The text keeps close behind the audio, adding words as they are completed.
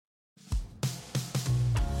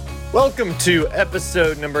Welcome to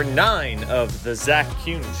episode number 9 of The Zach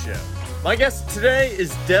Kuhn Show. My guest today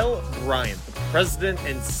is Del Bryant, the president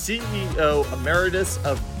and CEO emeritus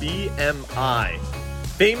of BMI.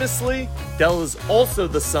 Famously, Del is also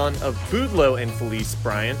the son of Boudleaux and Felice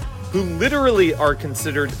Bryant, who literally are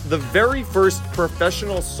considered the very first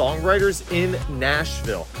professional songwriters in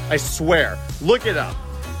Nashville. I swear, look it up.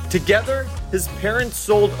 Together, his parents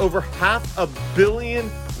sold over 500 million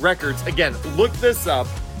records. Again, look this up.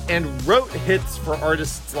 And wrote hits for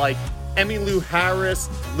artists like Emmylou Harris,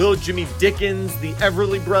 Lil Jimmy Dickens, the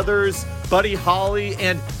Everly Brothers, Buddy Holly,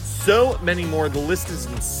 and so many more. The list is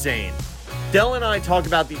insane. Del and I talk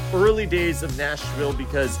about the early days of Nashville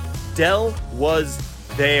because Del was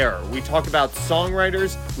there. We talk about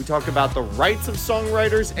songwriters, we talk about the rights of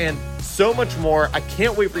songwriters, and so much more. I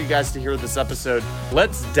can't wait for you guys to hear this episode.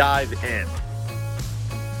 Let's dive in.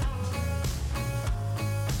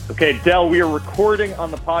 Okay, Del, we are recording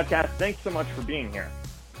on the podcast. Thanks so much for being here.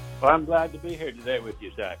 Well, I'm glad to be here today with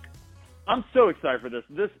you, Zach. I'm so excited for this.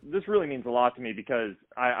 This really means a lot to me because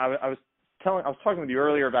I was talking with you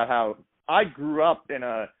earlier about how I grew up in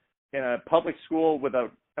a public school with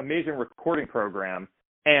an amazing recording program,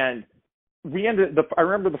 and I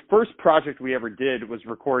remember the first project we ever did was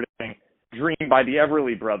recording "Dream" by the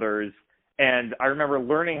Everly Brothers, and I remember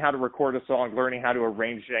learning how to record a song, learning how to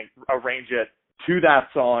arrange it to that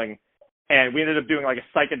song, and we ended up doing like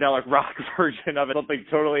a psychedelic rock version of it, something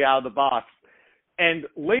totally out of the box. And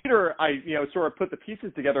later, I sort of put the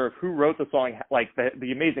pieces together of who wrote the song, like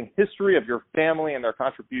the amazing history of your family and their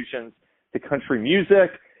contributions to country music,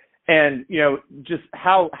 and just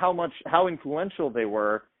how influential they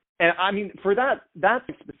were. And I mean, for that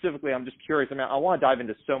specifically, I'm just curious. I mean, I want to dive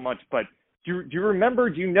into so much, but do you remember?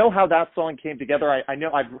 Do you know how that song came together? I know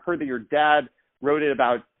I've heard that your dad wrote it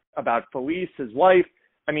about Felice, his wife.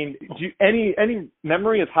 I mean, do you, any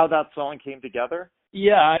memory of how that song came together?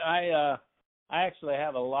 Yeah, I actually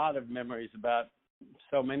have a lot of memories about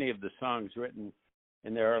so many of the songs written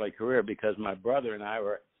in their early career because my brother and I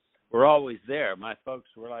were always there. My folks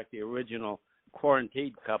were like the original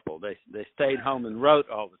quarantined couple. They stayed home and wrote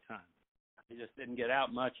all the time. They just didn't get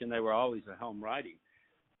out much, and they were always at home writing.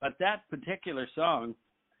 But that particular song,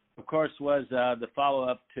 of course, was the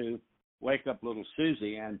follow-up to Wake Up Little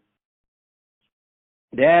Susie, and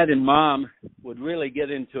Dad and Mom would really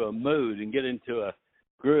get into a mood and get into a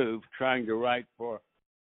groove trying to write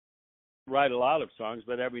a lot of songs,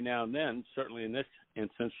 but every now and then, certainly in this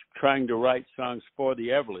instance, trying to write songs for the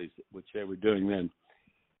Everlys, which they were doing then.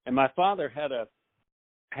 And my father had a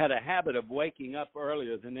habit of waking up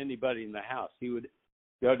earlier than anybody in the house. He would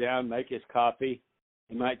go down, make his coffee.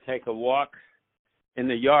 He might take a walk in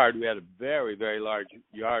the yard. We had a very, very large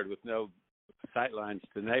yard with no sight lines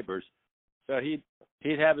to neighbors. So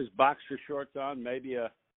he'd have his boxer shorts on, maybe a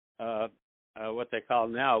what they call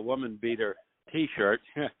now a woman beater T-shirt.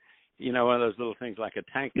 One of those little things like a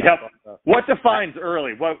tank top. Yep. What defines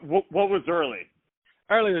early? What was early?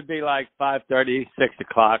 Early would be like 5:30, 6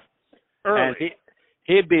 o'clock. Early. And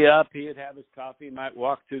he'd be up. He'd have his coffee. Might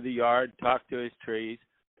walk through the yard, talk to his trees,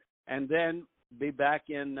 and then be back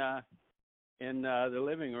in the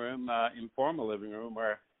living room, informal living room,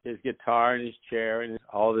 where his guitar and his chair and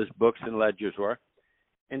all of his books and ledgers were,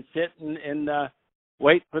 and sit and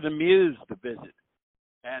wait for the muse to visit.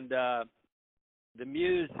 And the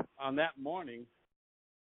muse on that morning,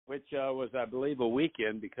 which was, I believe, a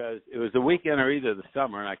weekend, because it was the weekend or either the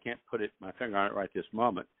summer, and I can't put my finger on it right this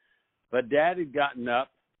moment. But Dad had gotten up,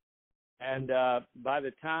 and by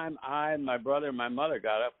the time I and my brother and my mother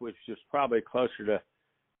got up, which was probably closer to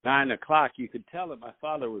 9 o'clock, you could tell that my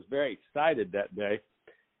father was very excited that day.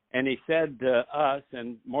 And he said to us,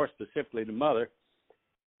 and more specifically to Mother,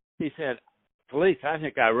 he said, "Felice, I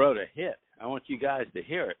think I wrote a hit. I want you guys to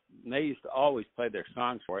hear it." And they used to always play their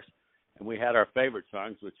songs for us. And we had our favorite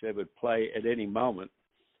songs, which they would play at any moment.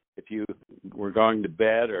 If you were going to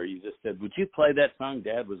bed or you just said, "Would you play that song?"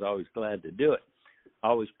 Dad was always glad to do it.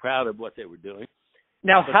 Always proud of what they were doing.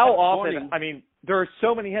 Now, how often, I mean, there are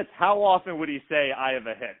so many hits. How often would he say, "I have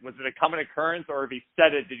a hit"? Was it a common occurrence, or if he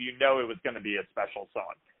said it, did you know it was going to be a special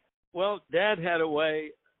song? Well, Dad had a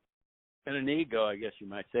way and an ego, I guess you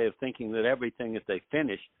might say, of thinking that everything that they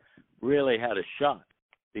finished really had a shot,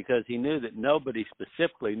 because he knew that nobody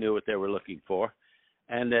specifically knew what they were looking for,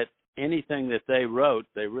 and that anything that they wrote,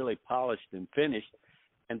 they really polished and finished,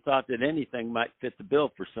 and thought that anything might fit the bill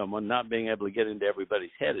for someone, not being able to get into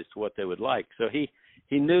everybody's head as to what they would like. So he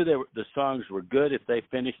knew the songs were good if they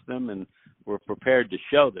finished them and were prepared to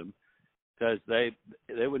show them, because they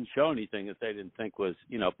wouldn't show anything that they didn't think was,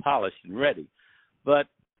 polished and ready. But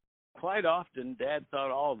quite often, Dad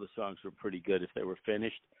thought all the songs were pretty good if they were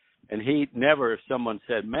finished. And he never, if someone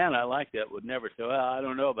said, "Man, I like that," would never say, "Well, I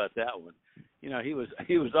don't know about that one." He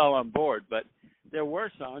was all on board. But there were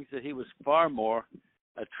songs that he was far more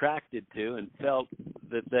attracted to and felt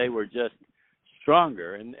that they were just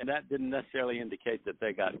stronger, and that didn't necessarily indicate that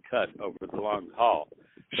they got cut over the long haul.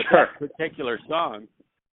 But Sure. that particular song,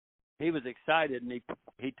 he was excited, and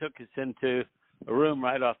he took us into a room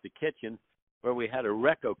right off the kitchen where we had a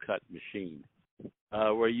Reco cut machine,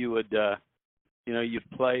 where you would,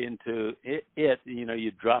 you'd play into it.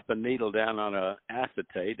 You'd drop a needle down on a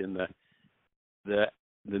acetate, and the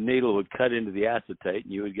needle would cut into the acetate,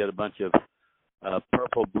 and you would get a bunch of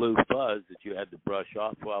purple blue fuzz that you had to brush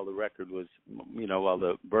off while the record was, while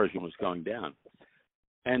the version was going down.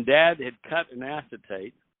 And Dad had cut an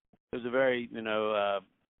acetate. It was a very,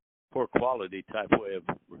 poor quality type way of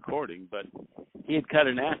recording, but he had cut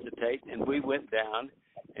an acetate, and we went down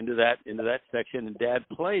into that section, and Dad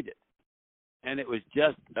played it. And it was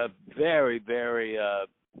just a very, very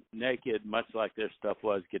naked, much like their stuff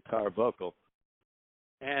was, guitar vocal.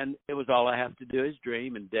 And it was All I Have to Do Is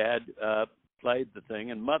Dream, and Dad played the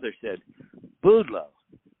thing, and Mother said, "Boudleaux,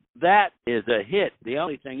 that is a hit. The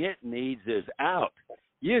only thing it needs is out.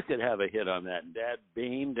 You could have a hit on that." And Dad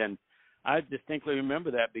beamed, and I distinctly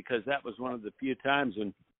remember that because that was one of the few times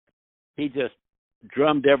when he just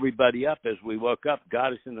drummed everybody up as we woke up,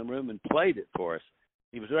 got us in the room, and played it for us.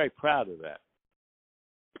 He was very proud of that.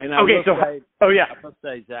 And I will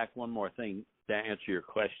say, Zach, one more thing to answer your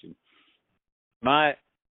question. My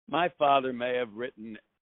father may have written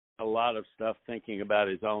a lot of stuff thinking about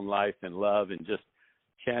his own life and love and just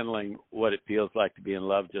channeling what it feels like to be in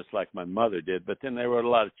love, just like my mother did. But then they wrote a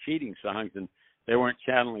lot of cheating songs, and they weren't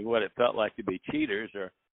channeling what it felt like to be cheaters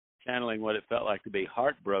or channeling what it felt like to be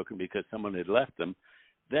heartbroken because someone had left them.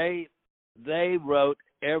 They wrote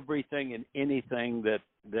everything and anything that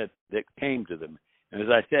came to them. And as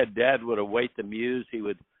I said, Dad would await the muse. He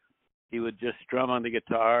would just strum on the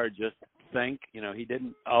guitar, just think. He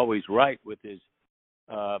didn't always write with his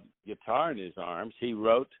guitar in his arms. He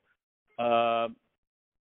wrote,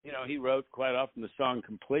 he wrote quite often the song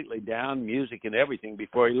completely down, music and everything,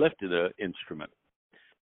 before he lifted an instrument.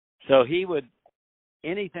 So he would,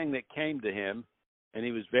 anything that came to him, and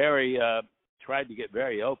he was very, tried to get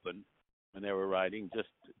very open when they were writing, just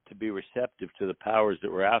to be receptive to the powers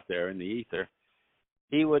that were out there in the ether.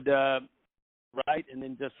 He would write and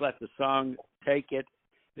then just let the song take it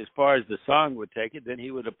as far as the song would take it. Then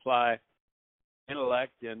he would apply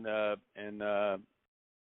intellect and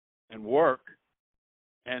work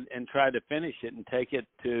and try to finish it and take it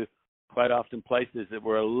to quite often places that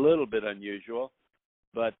were a little bit unusual,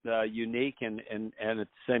 but unique and at the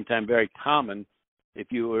same time very common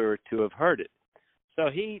if you were to have heard it. So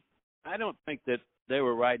I don't think that they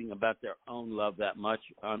were writing about their own love that much.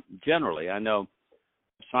 Generally, I know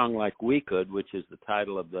a song like "We Could," which is the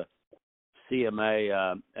title of the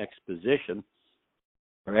CMA exposition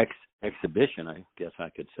or exhibition, I guess I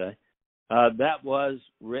could say. That was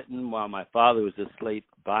written while my father was asleep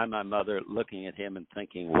by my mother, looking at him and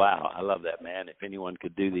thinking, "Wow, I love that man. If anyone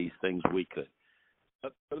could do these things, we could."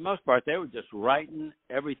 But for the most part, they were just writing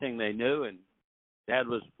everything they knew, and Dad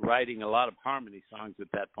was writing a lot of harmony songs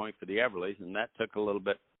at that point for the Everlys, and that took a little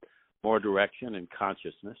bit more direction and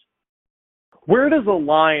consciousness. Where does a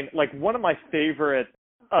line, like one of my favorite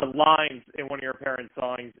lines in one of your parents'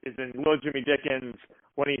 songs is in Little Jimmy Dickens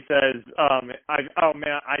when he says, I'm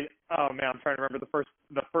trying to remember the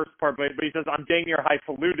first part, but he says, "I'm dang near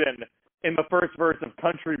highfalutin" in the first verse of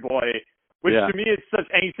Country Boy, which to me is such,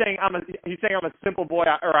 and he's saying I'm a simple boy,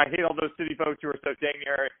 or I hate all those city folks who are so dang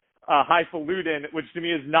near highfalutin, which to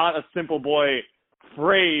me is not a simple boy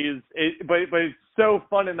phrase, but it's so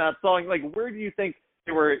fun in that song. Like, where do you think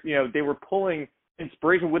they were pulling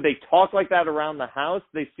inspiration? Would they talk like that around the house?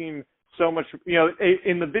 They seem so much,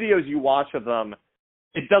 in the videos you watch of them,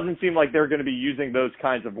 it doesn't seem like they're going to be using those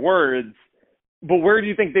kinds of words. But where do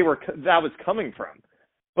you think that was coming from?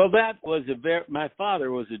 Well, that was my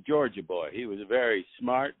father was a Georgia boy. He was very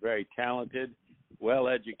smart, very talented,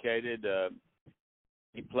 well-educated.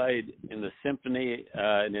 He played in the symphony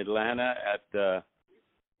in Atlanta at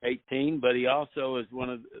 18, but he also was one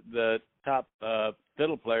of the top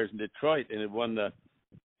fiddle players in Detroit, and had won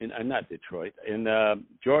in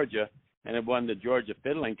Georgia, and had won the Georgia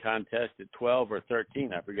fiddling contest at 12 or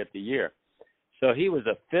 13, I forget the year. So he was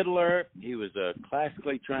a fiddler. He was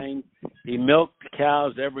classically trained. He milked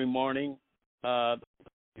cows every morning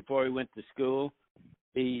before he went to school.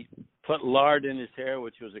 He put lard in his hair,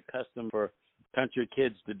 which was a custom for country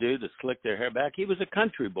kids to do, to slick their hair back. He was a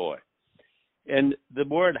country boy. And the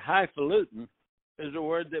word highfalutin is a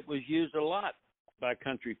word that was used a lot by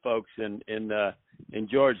country folks in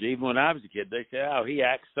Georgia. Even when I was a kid, they said, "Oh, he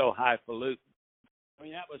acts so highfalutin." I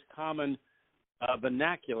mean, that was common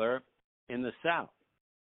vernacular in the South.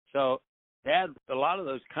 So Dad, a lot of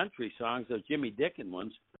those country songs, those Jimmy Dickens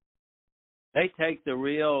ones, they take the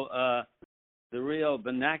real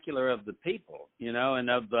vernacular of the people, you know, and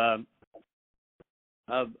of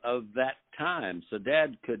that time. So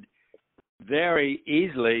Dad could very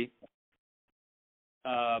easily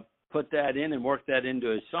put that in and work that into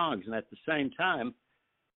his songs. And at the same time,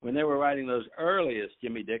 when they were writing those earliest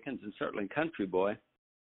Jimmy Dickens and certainly Country Boy,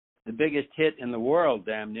 the biggest hit in the world,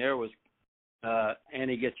 damn near, was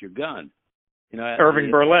Annie Get Your Gun. You know, Irving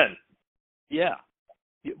Berlin. Yeah.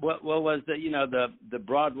 What was the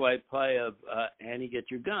Broadway play of Annie Get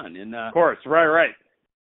Your Gun? And of course, right.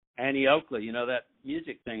 Annie Oakley, you know, that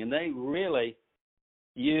music thing, and they really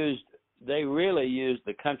used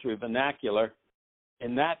the country vernacular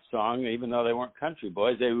in that song, even though they weren't country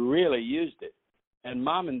boys. They really used it. And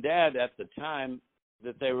Mom and Dad, at the time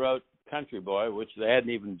that they wrote Country Boy, which they hadn't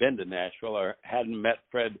even been to Nashville or hadn't met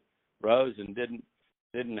Fred Rose and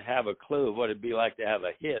didn't have a clue of what it'd be like to have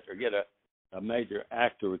a hit or get a major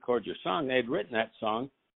act to record your song. They had written that song,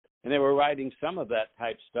 and they were writing some of that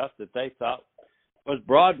type stuff that they thought was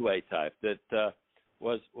Broadway type, that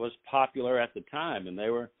was popular at the time, and they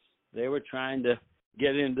were trying to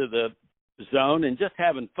get into the zone and just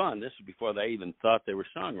having fun. This was before they even thought they were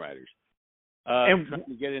songwriters. And trying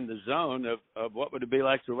to get in the zone of what would it be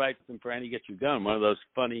like to write something for Annie Get Your Gun, one of those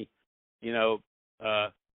funny, you know,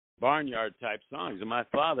 barnyard type songs. And my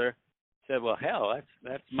father said, "Well, hell,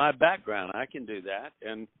 that's my background. I can do that."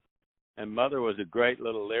 And Mother was a great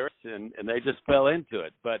little lyricist, and they just fell into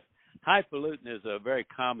it. But highfalutin is a very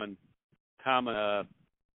common term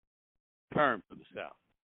for the South.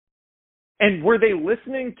 And were they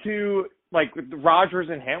listening to like Rodgers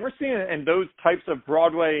and Hammerstein and those types of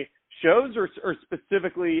Broadway shows, or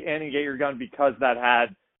specifically Annie Get Your Gun because that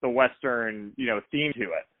had the Western, you know, theme to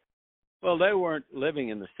it? Well, they weren't living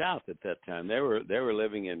in the South at that time. They were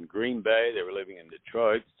living in Green Bay. They were living in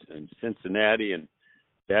Detroit and Cincinnati, and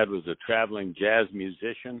Dad was a traveling jazz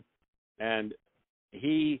musician, and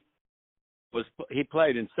he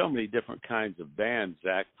played in so many different kinds of bands,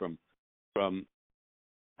 Zach, from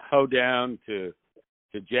hoedown to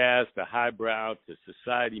jazz to highbrow to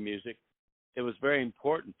society music. It was very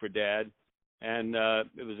important for Dad, and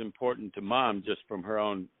it was important to Mom, just from her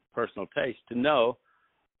own personal taste, to know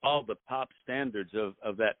all the pop standards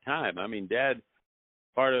of that time. I mean, Dad,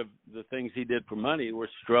 part of the things he did for money were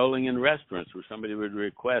strolling in restaurants where somebody would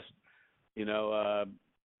request, you know,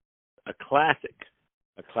 a classic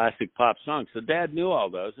pop song. So Dad knew all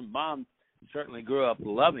those, and Mom certainly grew up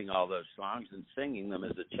loving all those songs and singing them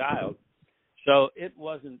as a child. So it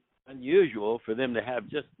wasn't unusual for them to have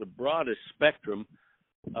just the broadest spectrum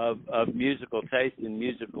of musical taste and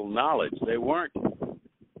musical knowledge. They weren't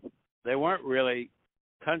really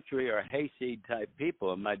country or hayseed type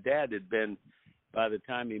people. And my dad had been, by the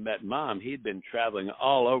time he met Mom, he'd been traveling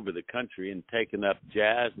all over the country and taken up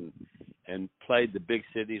jazz and played the big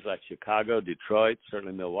cities like Chicago, Detroit,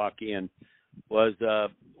 certainly Milwaukee, and was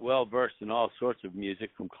well versed in all sorts of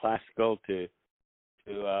music, from classical to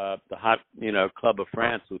the hot, you know, Club of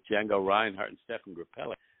France with Django Reinhardt and Stefan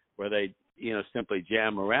Grappelli, where they, you know, simply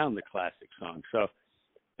jam around the classic songs. So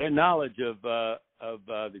their knowledge of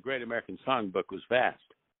the Great American Songbook was vast.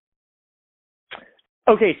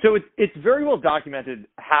 Okay, so it's very well documented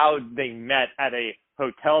how they met at a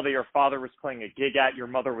hotel that your father was playing a gig at. Your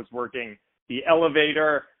mother was working the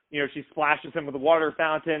elevator. You know, she splashes him with a water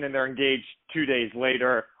fountain, and they're engaged 2 days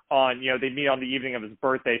later on, you know, they meet on the evening of his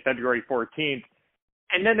birthday, February 14th.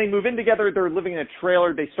 And then they move in together. They're living in a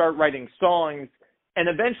trailer. They start writing songs. And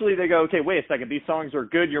eventually they go, okay, wait a second. These songs are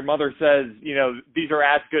good. Your mother says, you know, these are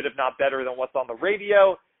as good, if not better, than what's on the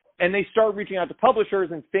radio. And they start reaching out to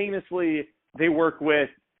publishers, and famously they work with,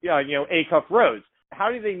 you know, Acuff Rose.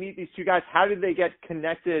 How did they meet these two guys? How did they get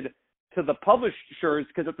connected to the publishers?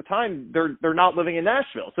 Because at the time they're not living in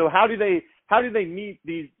Nashville. So how do they meet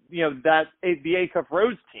these, you know, the Acuff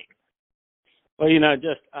Rose team? Well, you know,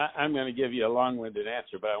 I'm going to give you a long-winded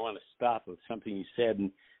answer, but I want to stop with something you said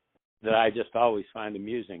and that I just always find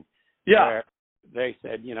amusing. Yeah. Where they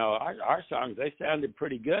said, you know, our songs, they sounded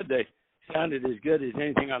pretty good. They sounded as good as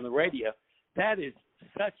anything on the radio. That is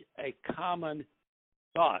such a common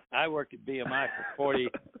thought. I worked at BMI for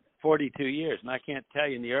 42 years, and I can't tell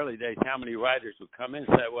you in the early days how many writers would come in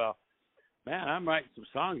and say, well, man, I'm writing some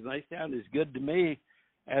songs, and they sound as good to me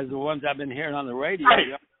as the ones I've been hearing on the radio. Right.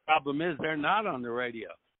 The problem is they're not on the radio.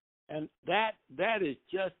 And that is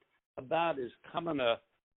just about as common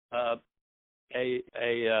a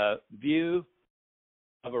view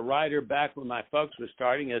of a writer back when my folks were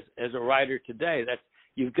starting as a writer today. That's,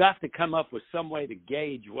 you've got to come up with some way to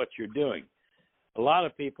gauge what you're doing. A lot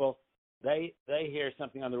of people, they hear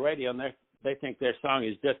something on the radio and they think their song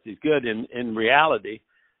is just as good. In reality,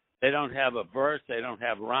 they don't have a verse, they don't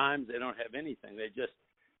have rhymes, they don't have anything.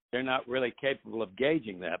 They're not really capable of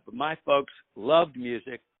gauging that. But my folks loved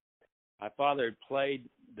music. My father had played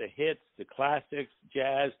the hits, the classics,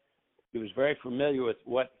 jazz. He was very familiar with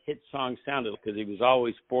what hit songs sounded because he was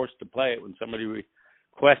always forced to play it when somebody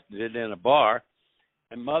requested it in a bar.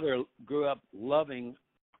 And Mother grew up loving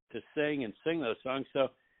to sing those songs. So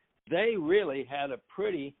they really had as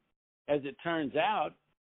it turns out,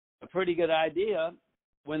 a pretty good idea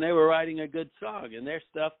when they were writing a good song. And their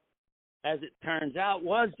stuff, as it turns out,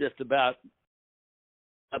 was just about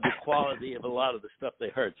the quality of a lot of the stuff they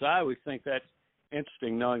heard. So I always think that's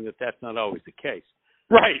interesting, knowing that that's not always the case.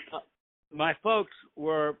 Right. My folks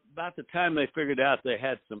were, about the time they figured out they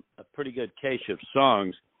had a pretty good cache of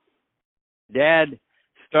songs, Dad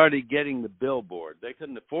started getting the billboard. They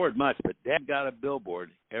couldn't afford much, but Dad got a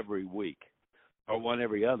billboard every week, or one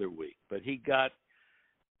every other week. But he got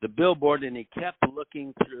the billboard, and he kept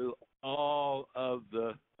looking through all of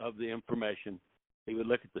the information. He would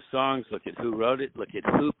look at the songs, look at who wrote it, look at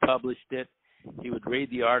who published it. He would read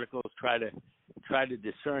the articles, try to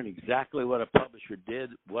discern exactly what a publisher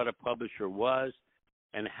did, what a publisher was,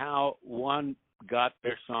 and how one got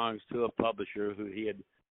their songs to a publisher who he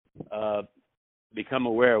had become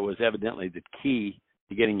aware was evidently the key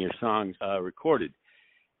to getting your songs recorded.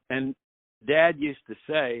 And Dad used to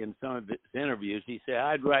say in some of his interviews, he said,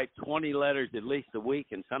 I'd write 20 letters at least a week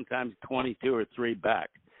and sometimes 22 or 3 back.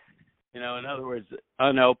 In other words,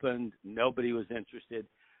 unopened, nobody was interested.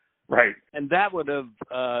 Right. And that would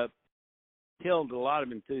have killed a lot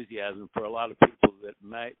of enthusiasm for a lot of people that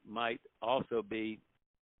might also be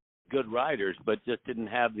good writers, but just didn't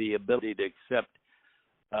have the ability to accept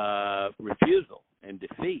refusal and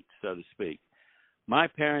defeat, so to speak. My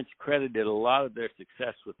parents credited a lot of their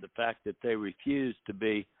success with the fact that they refused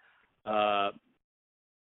to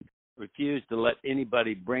let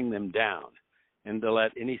anybody bring them down and to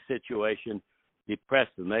let any situation depress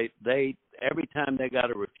them. They every time they got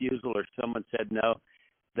a refusal or someone said no,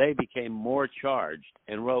 they became more charged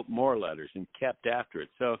and wrote more letters and kept after it.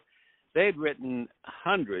 So they'd written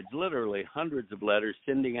literally hundreds of letters,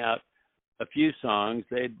 sending out a few songs.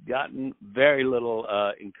 They'd gotten very little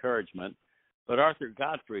encouragement. But Arthur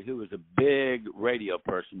Godfrey, who was a big radio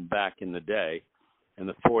person back in the day, in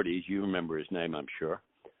the 40s, you remember his name, I'm sure,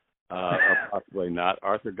 or possibly not.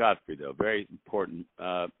 Arthur Godfrey, though, very important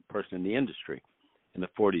person in the industry in the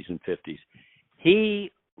 40s and 50s.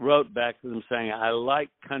 He wrote back to them saying, I like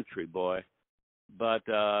Country Boy, but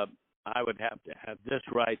I would have to have this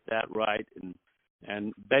right, that right,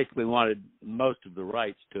 and basically wanted most of the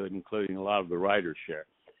rights to it, including a lot of the writer's share.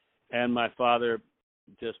 And my father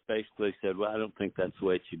just basically said, well, I don't think that's the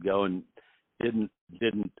way it should go, and didn't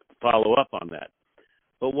follow up on that.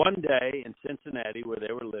 But one day in Cincinnati, where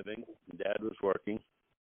they were living, Dad was working,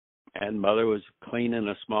 and Mother was cleaning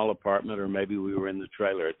a small apartment, or maybe we were in the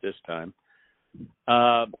trailer at this time.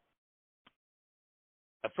 A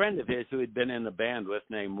friend of his who he'd been in a band with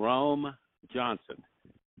named Rome Johnson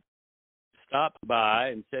stopped by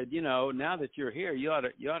and said, now that you're here, you ought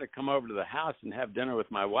to come over to the house and have dinner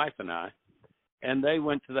with my wife and I. And they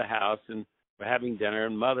went to the house and were having dinner,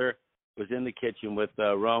 and Mother was in the kitchen with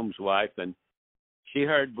Rome's wife, and she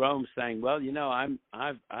heard Rome saying, well,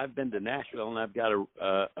 I've been to Nashville, and I've got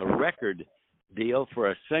a record deal for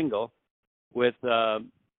a single with I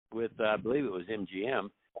believe it was MGM,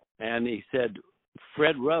 and he said,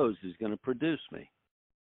 Fred Rose is going to produce me.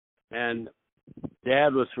 And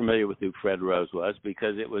Dad was familiar with who Fred Rose was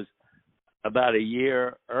because it was about a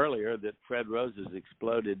year earlier that Fred Rose has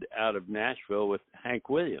exploded out of Nashville with Hank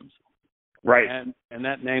Williams. Right. And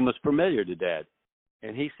that name was familiar to Dad.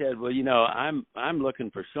 And he said, well, I'm looking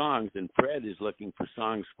for songs, and Fred is looking for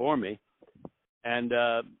songs for me. And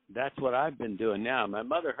that's what I've been doing now. My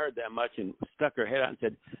mother heard that much and stuck her head out and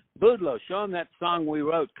said, Boudleaux, show him that song we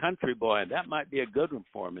wrote, Country Boy. That might be a good one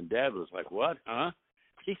for him. And Dad was like, what, huh?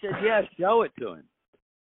 She said, yeah, show it to him.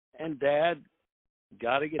 And Dad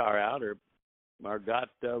got a guitar out or got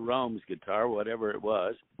Rome's guitar, whatever it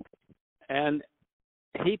was, and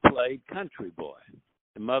he played Country Boy.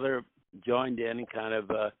 And Mother joined in and kind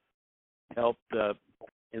of helped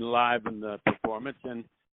enliven the performance. And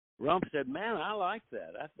Rome said, man, I like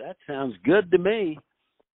that. That sounds good to me.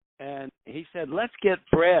 And he said, let's get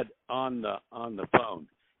Fred on the phone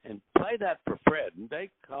and play that for Fred. And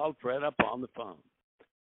they called Fred up on the phone.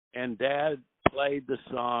 And Dad played the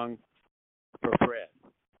song for Fred.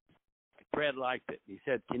 Fred liked it. He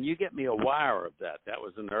said, "Can you get me a wire of that?" That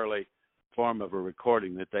was an early form of a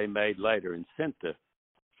recording that they made later and sent to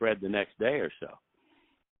Fred the next day or so.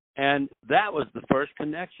 And that was the first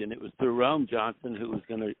connection. It was through Rome Johnson, who was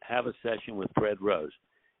going to have a session with Fred Rose.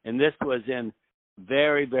 And this was in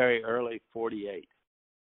very, very early 48.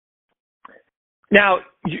 Now,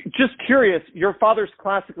 just curious, your father's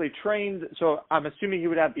classically trained, so I'm assuming he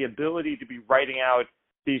would have the ability to be writing out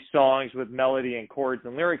these songs with melody and chords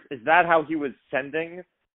and lyrics. Is that how he was sending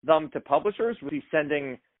them to publishers? Was he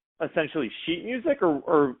sending essentially sheet music,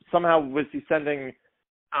 or somehow was he sending,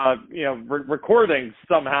 recordings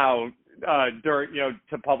somehow during,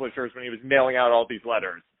 to publishers when he was mailing out all these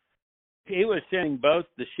letters? He was sending both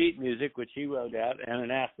the sheet music, which he wrote out, and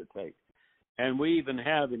an acetate. And we even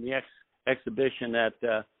have in the exhibition at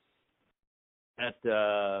the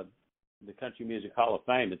Country Music Hall of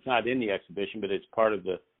Fame. It's not in the exhibition, but it's part of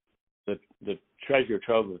the treasure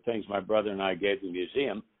trove of things my brother and I gave the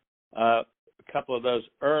museum. A couple of those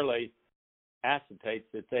early acetates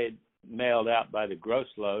that they had mailed out by the gross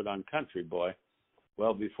load on Country Boy,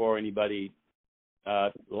 well before anybody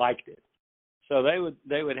liked it. So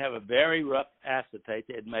they would have a very rough acetate.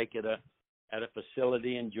 They'd make it at a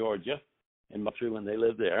facility in Georgia, in Moultrie when they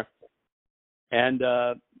lived there, and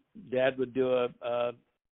Dad would do a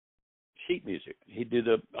sheet music. He'd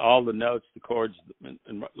do all the notes, the chords,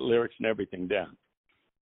 and lyrics, and everything down.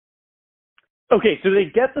 Okay, so they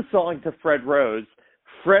get the song to Fred Rose.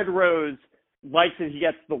 Fred Rose likes it. He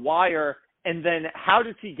gets the wire, and then how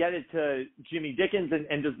does he get it to Jimmy Dickens?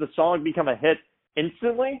 And does the song become a hit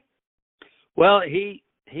instantly? Well, he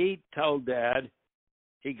told Dad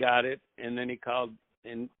he got it, and then he called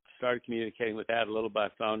and started communicating with Dad a little by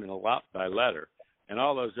phone and a lot by letter. And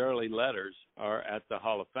all those early letters are at the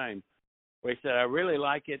Hall of Fame, where he said, "I really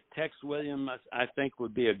like it. Tex Williams, I think,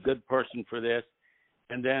 would be a good person for this."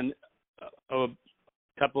 And then a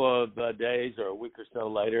couple of days or a week or so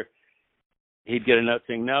later, he'd get a note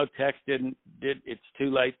saying, "No, Tex it's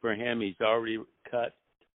too late for him. He's already cut.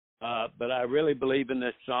 But I really believe in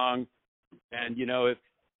this song. And, if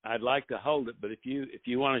I'd like to hold it, but if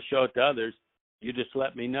you want to show it to others, you just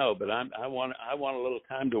let me know. But I want a little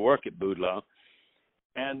time to work at Boudleaux."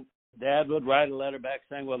 And Dad would write a letter back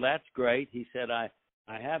saying, "Well, that's great." He said, I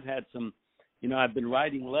have had some, I've been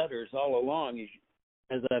writing letters all along,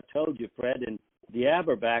 as I've told you, Fred, and the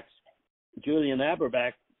Aberbacks, Julian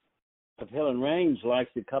Aberback of Hill and Range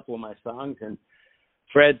likes a couple of my songs. And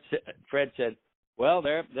Fred said, "Well,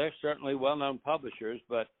 they're certainly well-known publishers,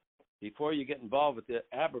 but before you get involved with the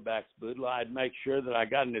Aberbacks, Boudleaux, I'd make sure that I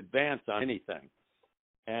got an advance on anything."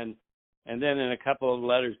 And then in a couple of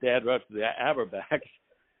letters Dad wrote to the Aberbacks,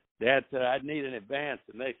 Dad said, "I'd need an advance."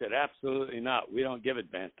 And they said, "Absolutely not. We don't give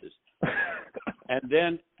advances." And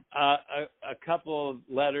then a couple of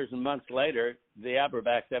letters and months later, the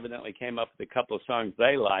Aberbacks evidently came up with a couple of songs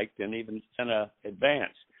they liked and even sent an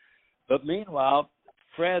advance. But meanwhile,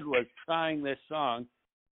 Fred was trying this song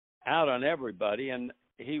out on everybody, and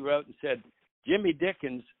he wrote and said, "Jimmy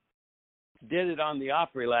Dickens did it on the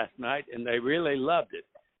Opry last night, and they really loved it,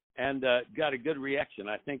 and got a good reaction.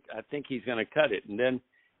 I think he's going to cut it." And then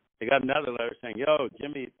they got another letter saying, "Yo,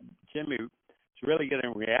 Jimmy, it's really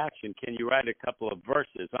getting a reaction. Can you write a couple of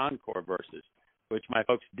verses, encore verses?" Which my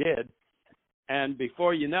folks did, and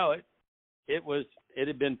before you know it, it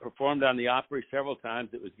had been performed on the Opry several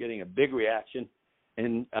times. It was getting a big reaction,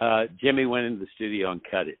 and Jimmy went into the studio and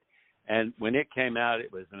cut it. And when it came out,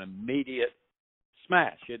 it was an immediate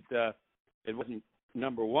smash. It wasn't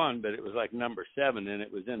number one, but it was like number 7, and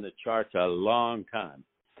it was in the charts a long time.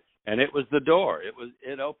 And it was the door.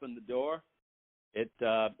 It opened the door. It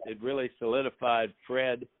really solidified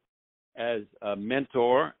Fred as a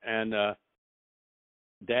mentor. And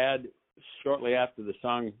Dad, shortly after the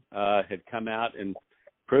song had come out and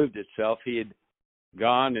proved itself, he had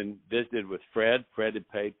gone and visited with Fred. Fred had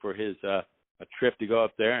paid for his a trip to go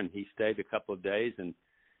up there, and he stayed a couple of days and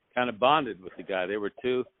kind of bonded with the guy. They were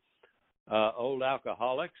two old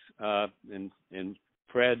alcoholics, and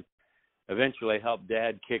Fred eventually helped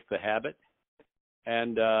Dad kick the habit,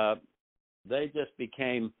 and they just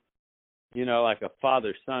became, like a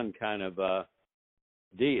father-son kind of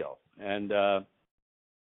deal. And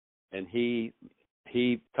he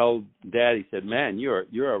told Dad, he said, "Man,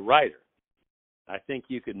 you're a writer. I think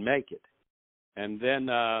you could make it." And then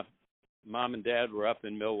Mom and Dad were up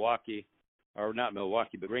in Milwaukee, or not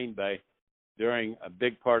Milwaukee, but Green Bay, during a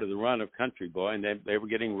big part of the run of Country Boy, and they were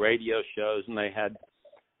getting radio shows, and they had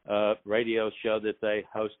a radio show that they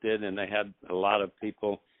hosted, and they had a lot of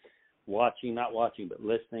people not watching, but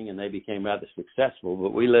listening, and they became rather successful.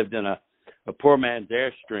 But we lived in a poor man's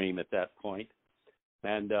Airstream at that point,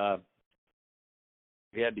 and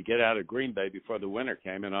we had to get out of Green Bay before the winter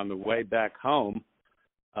came, and on the way back home,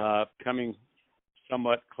 coming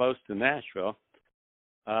somewhat close to Nashville,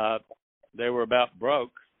 they were about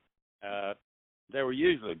broke. They were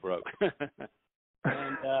usually broke.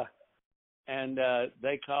 and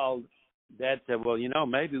they called. Dad said, well,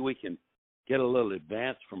 maybe we can get a little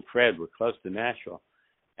advance from Fred. We're close to Nashville.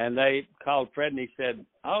 And they called Fred, and he said,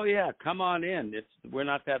 oh, yeah, come on in. We're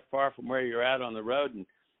not that far from where you're at on the road, and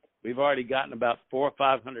we've already gotten about $400 or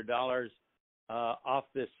 $500 off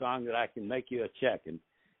this song that I can make you a check.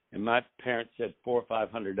 And my parents said $400 or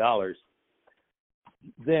 $500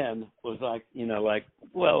 then was like,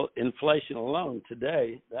 well, inflation alone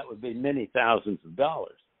today, that would be many thousands of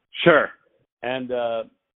dollars. Sure. And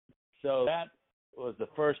so that was the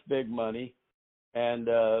first big money. And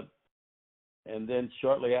then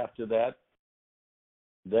shortly after that,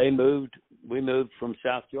 we moved from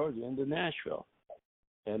South Georgia into Nashville,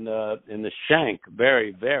 and in the shank,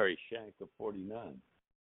 very, very shank of 49.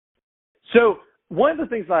 So one of the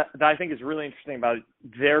things that I think is really interesting about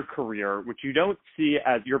their career, which you don't see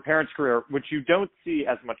as your parents' career, which you don't see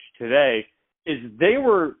as much today, is they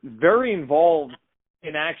were very involved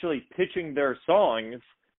in actually pitching their songs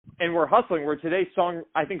and were hustling, where today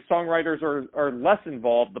I think songwriters are less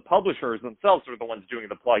involved. The publishers themselves are the ones doing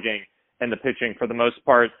the plugging and the pitching for the most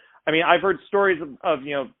part. I mean, I've heard stories of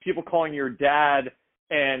people calling your dad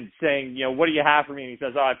and saying, what do you have for me? And he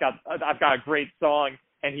says, oh, I've got a great song.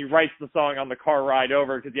 And he writes the song on the car ride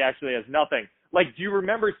over because he actually has nothing. Like, do you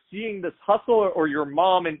remember seeing this hustle, or your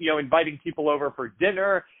mom and, inviting people over for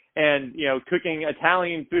dinner and, cooking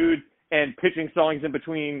Italian food and pitching songs in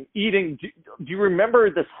between eating? Do you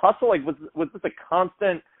remember this hustle? Like, was this a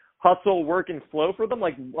constant hustle, work, and flow for them?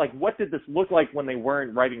 Like what did this look like when they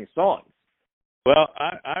weren't writing songs? Well,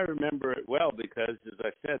 I remember it well because, as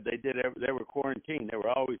I said, they were quarantined. They were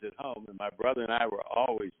always at home, and my brother and I were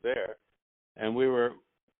always there. And we were,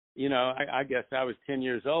 I guess I was 10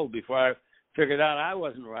 years old before I figured out I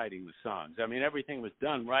wasn't writing the songs. I mean, everything was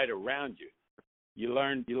done right around you. You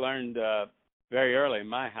learned very early in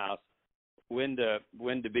my house when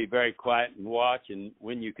to be very quiet and watch, and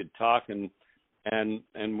when you could talk, and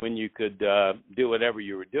when you could do whatever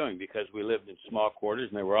you were doing, because we lived in small quarters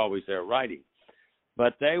and they were always there writing.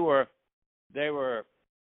 But they were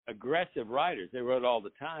aggressive writers. They wrote all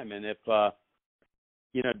the time, and if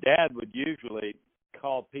Dad would usually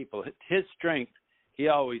call people. His strength, he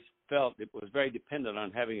always felt it was very dependent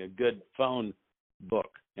on having a good phone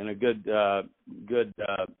book and a good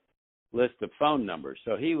list of phone numbers.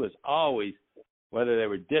 So he was always, whether they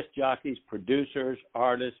were disc jockeys, producers,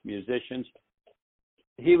 artists, musicians,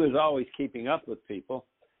 he was always keeping up with people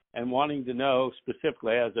and wanting to know,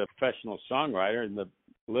 specifically as a professional songwriter, and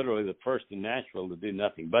literally the first in Nashville to do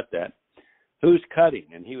nothing but that, who's cutting.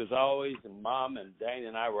 And he was always, and Mom and Dane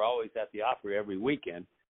and I were always at the Opry every weekend,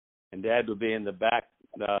 and Dad would be in the back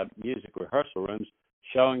music rehearsal rooms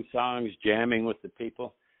showing songs, jamming with the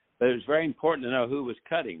people. But it was very important to know who was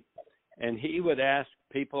cutting. And he would ask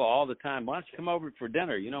people all the time, why don't you come over for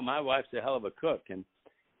dinner? My wife's a hell of a cook. And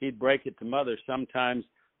he'd break it to Mother sometimes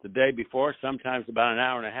the day before, sometimes about an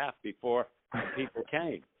hour and a half before people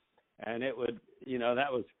came. And it would,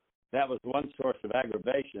 that was one source of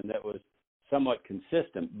aggravation that was somewhat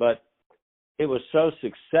consistent. But it was so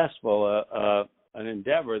successful an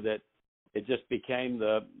endeavor that it just became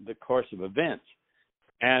the course of events.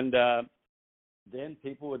 And then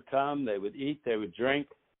people would come, they would eat, they would drink,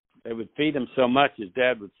 they would feed them so much, as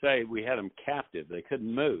Dad would say, we had them captive. They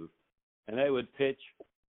couldn't move. And they would pitch,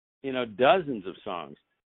 dozens of songs.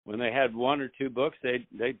 When they had one or two books,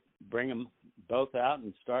 they'd bring them both out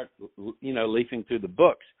and start, leafing through the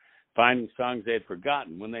books, finding songs they had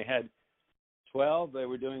forgotten. When they had 12, they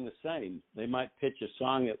were doing the same. They might pitch a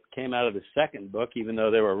song that came out of the second book, even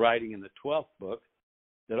though they were writing in the 12th book,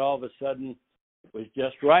 that all of a sudden was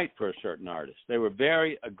just right for a certain artist. They were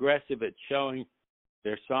very aggressive at showing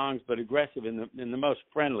their songs, but aggressive in the most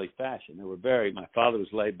friendly fashion. My father was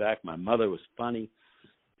laid back. My mother was funny.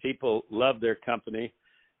 People loved their company.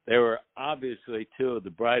 They were obviously two of the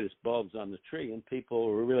brightest bulbs on the tree, and people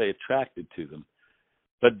were really attracted to them.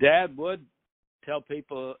 But Dad would tell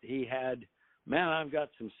people he had, man, I've got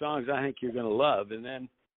some songs I think you're going to love, and then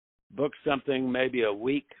book something maybe a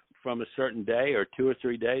week from a certain day or 2 or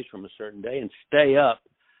 3 days from a certain day and stay up.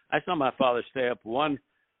 I saw my father stay up one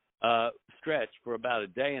stretch for about a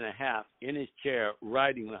day and a half in his chair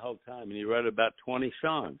writing the whole time, and he wrote about 20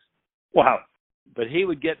 songs. Wow. But he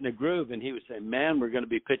would get in a groove, and he would say, man, we're going to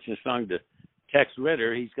be pitching a song to Tex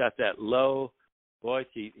Ritter. He's got that low voice.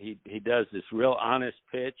 He does this real honest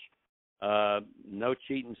pitch. No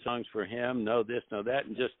cheating songs for him, no this, no that,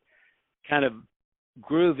 and just kind of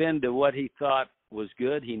groove into what he thought was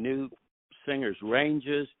good. He knew singers'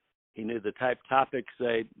 ranges. He knew the type topics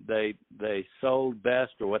they sold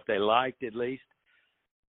best, or what they liked at least.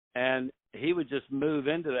 And he would just move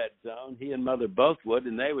into that zone. He and Mother both would,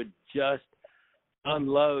 and they would just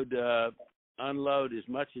unload as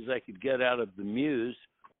much as they could get out of the muse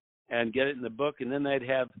and get it in the book. And then they'd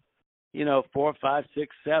have, 4, 5,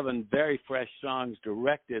 6, 7 very fresh songs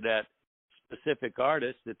directed at specific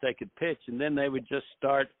artists that they could pitch. And then they would just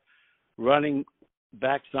start running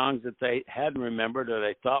back songs that they hadn't remembered or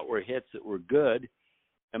they thought were hits that were good.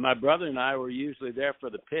 And my brother and I were usually there for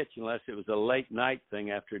the pitch, unless it was a late night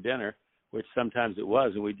thing after dinner, which sometimes it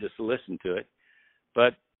was, and we'd just listen to it.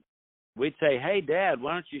 But we'd say, "Hey, Dad,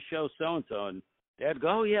 why don't you show so-and-so?" And Dad'd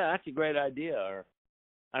go, "Oh, yeah, that's a great idea." Or,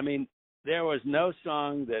 there was no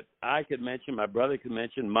song that I could mention, my brother could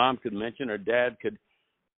mention, Mom could mention, or Dad could,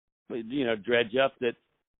 dredge up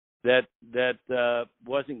that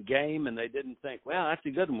wasn't game, and they didn't think, "Well, that's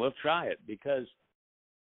a good one, we'll try it," because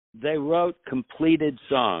they wrote completed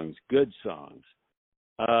songs, good songs.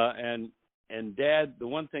 And Dad, the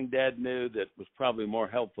one thing Dad knew that was probably more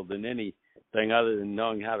helpful than anything other than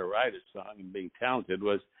knowing how to write a song and being talented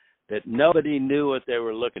was that nobody knew what they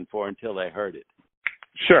were looking for until they heard it.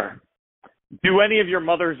 Sure. Do any of your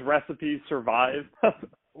mother's recipes survive?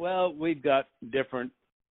 Well, we've got some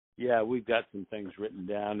things written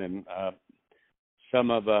down, and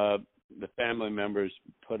some of the family members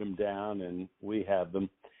put them down, and we have them.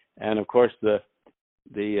 And of course, the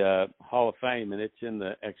Hall of Fame, and it's in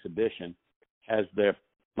the exhibition, has their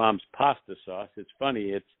mom's pasta sauce. It's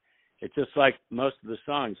funny. It's just like most of the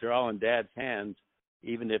songs. They're all in Dad's hands,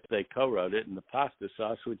 even if they co-wrote it. And the pasta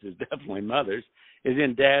sauce, which is definitely Mother's, is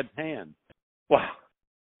in Dad's hand. Wow.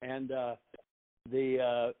 And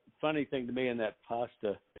the funny thing to me in that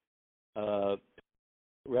pasta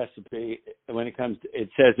recipe, when it comes to, it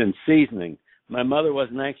says in seasoning. My mother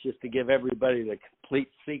wasn't anxious to give everybody the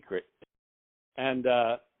complete secret. And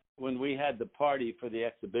when we had the party for the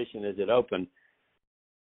exhibition as it opened,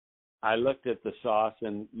 I looked at the sauce,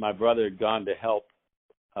 and my brother had gone to help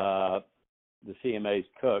the CMA's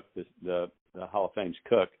cook, the Hall of Fame's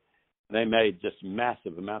cook. They made just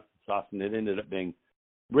massive amounts of sauce, and it ended up being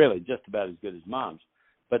really just about as good as Mom's.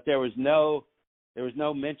 But there was no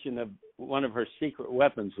mention of one of her secret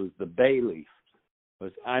weapons was the bay leaf.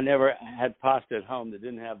 I never had pasta at home that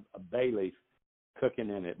didn't have a bay leaf cooking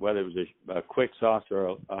in it, whether it was a quick sauce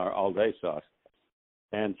or all-day sauce.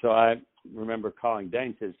 And so I remember calling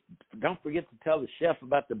Dane and says, "Don't forget to tell the chef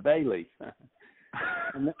about the bay leaf."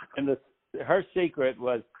 Her secret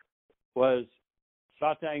was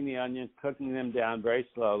sautéing the onions, cooking them down very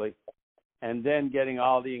slowly, and then getting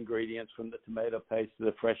all the ingredients from the tomato paste to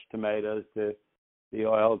the fresh tomatoes to the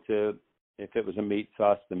oil to, if it was a meat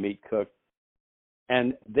sauce, the meat cooked,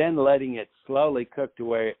 and then letting it slowly cook to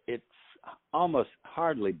where it's almost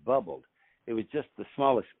hardly bubbled. It was just the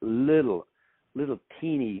smallest little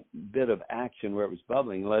teeny bit of action where it was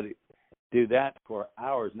bubbling. Let it do that for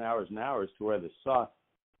hours and hours and hours to where the sauce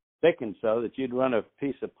thickened so that you'd run a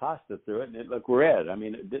piece of pasta through it and it looked red.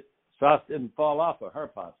 Sauce didn't fall off of her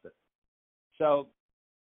pasta. So,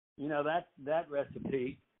 that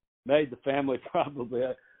recipe made the family probably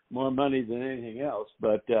more money than anything else.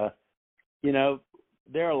 But,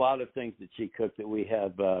 there are a lot of things that she cooked that we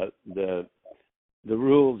have the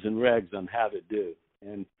rules and regs on how to do.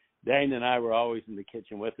 And Dane and I were always in the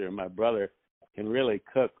kitchen with her. And my brother can really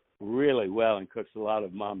cook really well and cooks a lot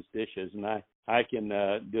of Mom's dishes. And I can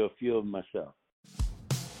do a few of them myself.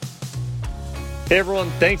 Hey everyone,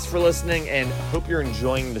 thanks for listening and hope you're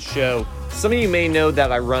enjoying the show. Some of you may know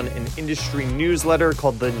that I run an industry newsletter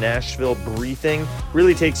called the Nashville Briefing.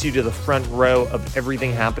 Really takes you to the front row of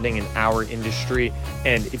everything happening in our industry.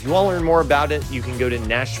 And if you want to learn more about it, you can go to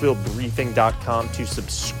nashvillebriefing.com to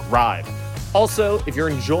subscribe. Also, if you're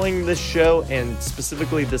enjoying this show and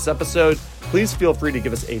specifically this episode, please feel free to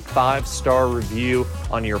give us a 5-star review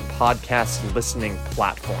on your podcast listening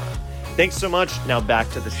platform. Thanks so much. Now back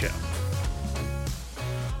to the show.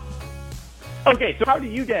 Okay, so how do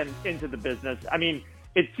you get into the business?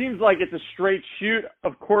 It seems like it's a straight shoot.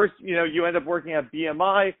 Of course, you end up working at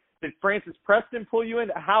BMI. Did Francis Preston pull you in?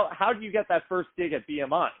 How do you get that first gig at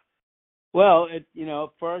BMI? Well,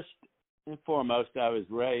 first and foremost, I was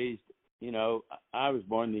raised, I was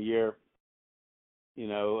born the year,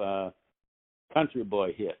 Country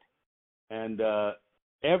Boy hit. And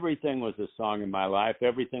everything was a song in my life.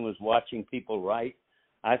 Everything was watching people write.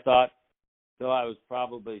 I thought, till I was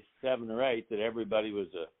probably 7 or 8, that everybody was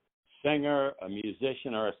a singer, a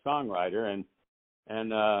musician, or a songwriter.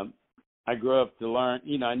 And I grew up to learn,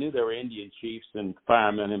 I knew there were Indian chiefs and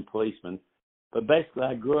firemen and policemen, But basically,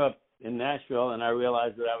 I grew up in Nashville, and I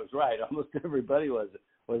realized that I was right. Almost everybody was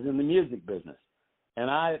in the music business. And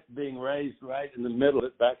I, being raised right in the middle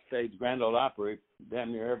at backstage Grand Ole Opry,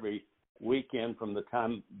 damn near every weekend from the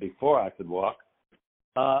time before I could walk,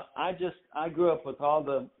 I grew up with all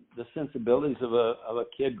the sensibilities of a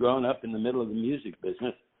kid growing up in the middle of the music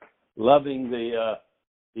business, loving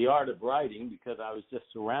the art of writing because I was just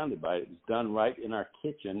surrounded by it. It was done right in our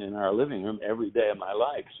kitchen, in our living room every day of my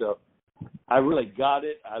life. So I really got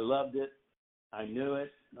it. I loved it. I knew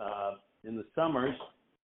it. In the summers,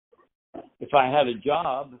 if I had a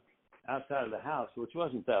job outside of the house, which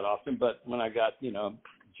wasn't that often, but when I got,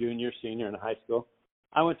 junior, senior in high school,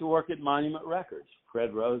 I went to work at Monument Records.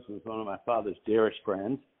 Fred Rose was one of my father's dearest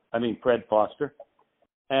friends. Fred Foster.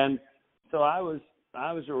 And so I was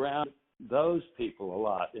around those people a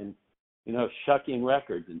lot and, shucking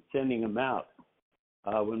records and sending them out.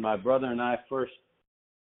 When my brother and I first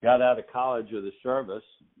got out of college with a service,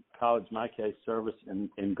 college, in my case, service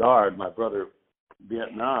in Guard, my brother,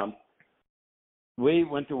 Vietnam, we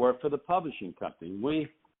went to work for the publishing company. We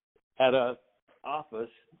had a office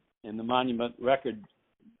in the Monument Record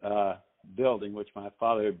building, which my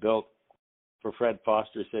father had built for Fred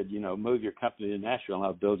Foster. Said, move your company to Nashville and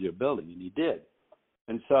I'll build you a building. And he did.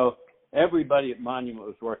 And so everybody at Monument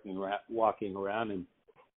was walking around and,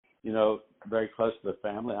 very close to the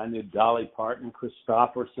family. I knew Dolly Parton,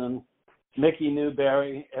 Christopherson, Mickey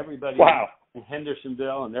Newberry, everybody in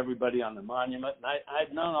Hendersonville and everybody on the Monument. And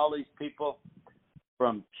I'd known all these people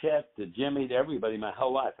from Chet to Jimmy to everybody my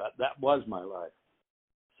whole life. That was my life.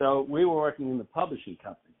 So we were working in the publishing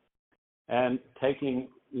company and taking,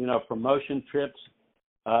 promotion trips,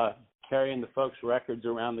 carrying the folks' records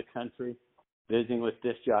around the country, visiting with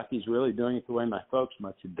disc jockeys, really doing it the way my folks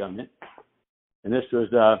much had done it. And this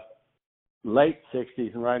was late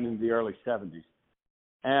 60s and right into the early 70s.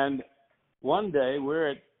 And one day we're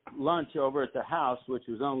at lunch over at the house, which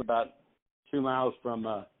was only about 2 miles from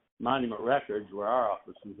Monument Records, where our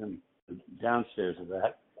office was in the downstairs of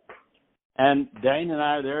that. And Dane and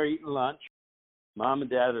I are there eating lunch. Mom and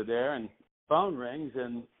Dad are there, and phone rings,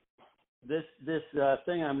 and this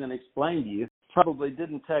thing I'm going to explain to you probably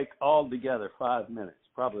didn't take altogether 5 minutes,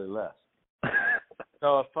 probably less.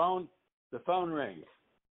 So the phone rings.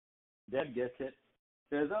 Dad gets it,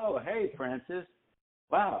 says, "Oh, hey, Francis.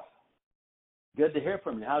 Wow, good to hear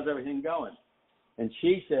from you. How's everything going?" And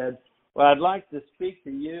she said, "Well, I'd like to speak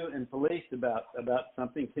to you and Felice about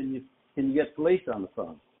something. Can you get Felice on the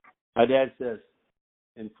phone?" My dad says,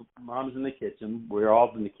 and Mom's in the kitchen. We're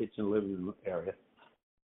all in the kitchen, living room area.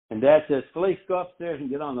 And Dad says, "Felice, go upstairs and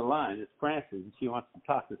get on the line. It's Frances, and she wants to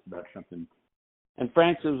talk to us about something." And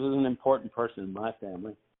Frances was an important person in my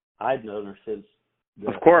family. I'd known her since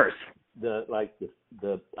of course.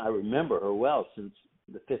 I remember her well since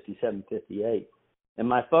the 57, 58. And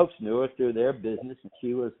my folks knew her through their business, and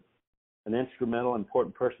she was an instrumental,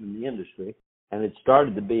 important person in the industry. And it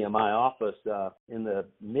started the BMI office in the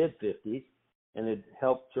mid-50s, and it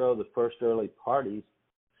helped throw the first early parties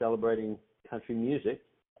celebrating country music.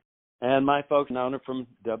 And my folks known her from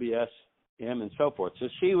WSM and so forth. So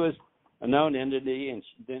she was a known entity, and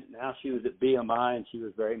now she was at BMI, and she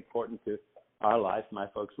was very important to our life. My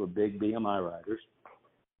folks were big BMI riders.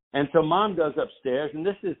 And so Mom goes upstairs, and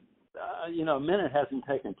this is, a minute hasn't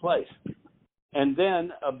taken place. And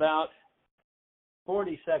then about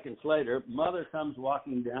 40 seconds later, Mother comes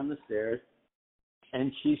walking down the stairs,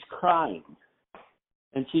 and she's crying.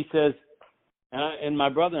 And she says, and my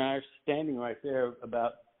brother and I are standing right there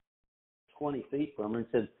about 20 feet from her, and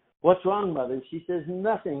says, "What's wrong, Mother?" And she says,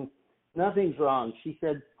 Nothing's wrong. She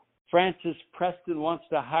said, "Francis Preston wants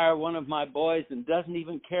to hire one of my boys and doesn't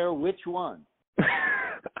even care which one."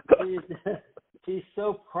 She's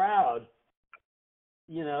so proud.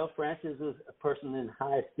 Frances was a person in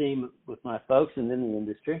high esteem with my folks and in the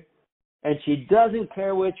industry, and she doesn't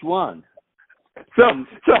care which one. So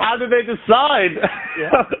how did they decide?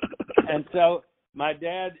 Yeah. And so my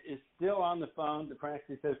dad is still on the phone to Frances.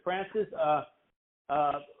 He says, "Frances,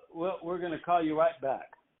 we're going to call you right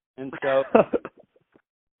back." And so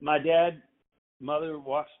Mother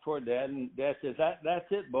walks toward Dad, and Dad says,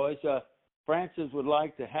 that's it, boys. Frances would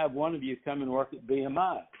like to have one of you come and work at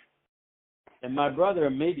BMI. And my brother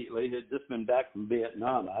immediately had just been back from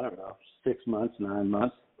Vietnam, 6 months, 9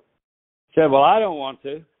 months, said, "Well, I don't want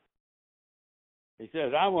to." He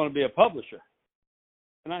says, "I want to be a publisher."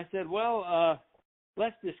 And I said, "Well,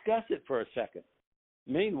 let's discuss it for a second."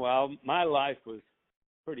 Meanwhile, my life was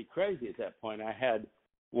pretty crazy at that point. I had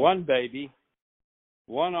one baby,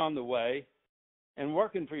 one on the way, and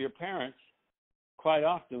working for your parents quite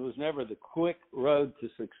often was never the quick road to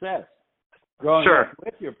success. growing Sure. up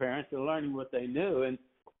with your parents and learning what they knew, and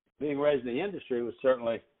being raised in the industry was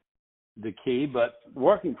certainly the key. But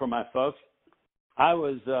working for my folks,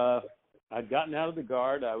 I'd gotten out of the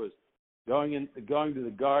Guard. I was going to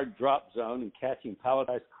the Guard drop zone and catching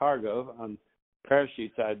palletized cargo on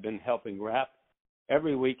parachutes I'd been helping wrap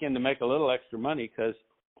every weekend to make a little extra money, because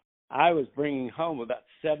I was bringing home about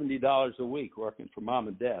 $70 a week working for Mom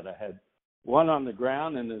and Dad. I had one on the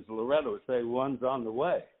ground, and as Loretta would say, one's on the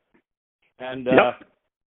way. And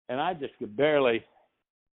and I just could barely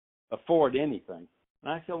afford anything.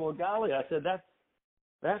 And I said, well, golly, I said,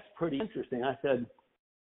 that's pretty interesting. I said,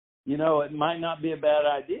 it might not be a bad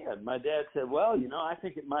idea. My dad said, well, I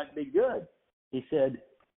think it might be good. He said,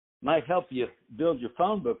 might help you build your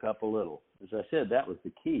phone book up a little. As I said, that was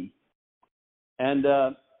the key. And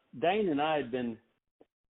Dane and I had been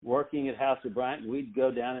working at House of Bryant, and we'd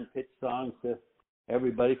go down and pitch songs to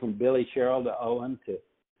everybody from Billy Sherrill to Owen to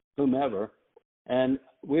whomever. And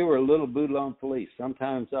we were a little Boudleaux and Felice.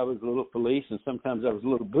 Sometimes I was a little Felice, and sometimes I was a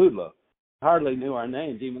little Boudleaux. Hardly knew our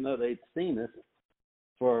names, even though they'd seen us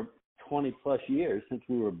for 20-plus years since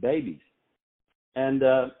we were babies. And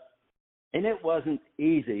it wasn't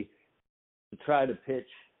easy to try to pitch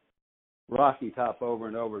Rocky Top over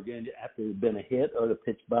and over again after it had been a hit, or to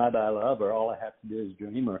pitch Bye Bye Love, or All I Have to Do Is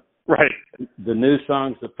Dream, or Right. the new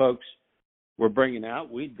songs the folks were bringing out.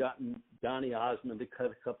 We'd gotten Donny Osmond to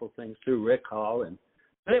cut a couple things through, Rick Hall,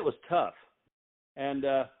 but it was tough. And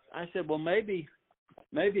I said, well, maybe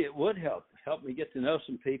it would help me get to know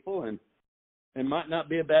some people, and it might not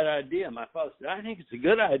be a bad idea. My father said, I think it's a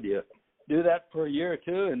good idea. Do that for a year or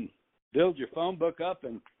two and build your phone book up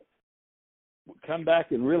and come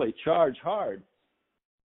back and really charge hard.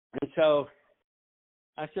 And so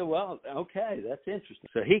I said, well, okay, that's interesting.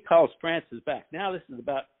 So he calls Francis back. Now this is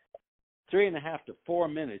about 3.5 to 4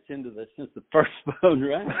 minutes since the first phone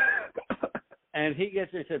rang. And he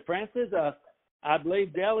gets there and said, Francis, I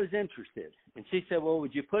believe Dell is interested. And she said, well,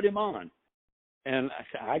 would you put him on? And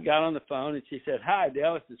I got on the phone, and she said, hi,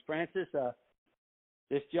 Dell, this is Francis.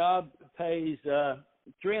 This job pays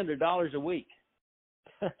 $300 a week.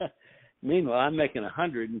 Meanwhile, I'm making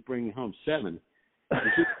 $100 and bringing home $7.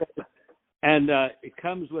 And it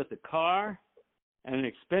comes with a car and an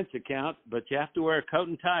expense account, but you have to wear a coat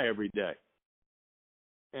and tie every day.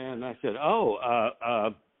 And I said,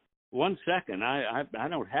 one second, I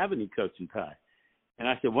don't have any coats and tie. And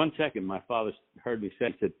I said, 1 second. My father heard me say,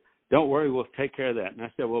 he said, don't worry, we'll take care of that. And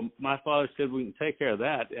I said, well, my father said we can take care of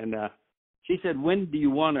that. And she said, when do you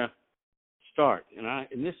want to start?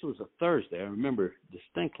 And this was a Thursday, I remember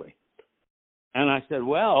distinctly. And I said,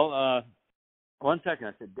 well, 1 second.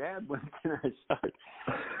 I said, Dad, when can I start?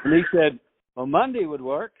 And he said, well, Monday would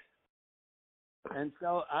work. And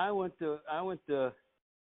so I went to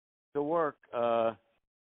work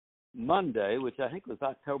Monday, which I think was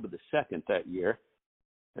October the 2nd that year.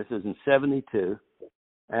 This was in 1972.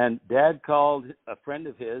 And Dad called a friend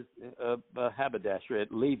of his, a haberdasher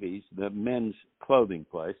at Levy's, the men's clothing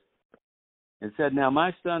place, and said, now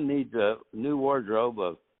my son needs a new wardrobe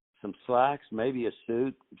of some slacks, maybe a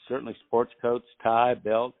suit, certainly sports coats, tie,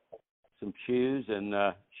 belt, some shoes and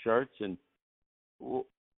shirts. And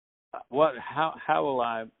what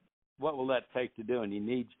will that take to do? And he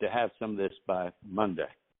needs to have some of this by Monday.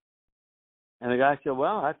 And the guy said,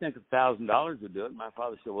 well, I think $1,000 would do it. My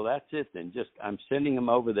father said, well, that's it then. I'm sending him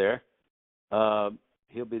over there.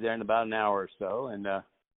 He'll be there in about an hour or so, and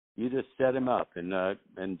you just set him up and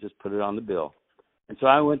just put it on the bill. And so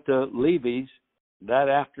I went to Levy's that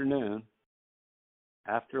afternoon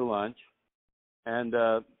after lunch and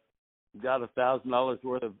got $1,000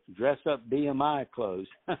 worth of dress-up BMI clothes.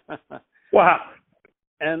 Wow.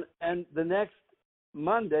 And the next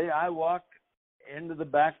Monday, I walked into the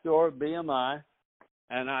back door of BMI,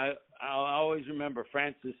 and I'll always remember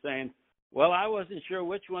Francis saying, well, I wasn't sure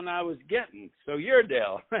which one I was getting, so you're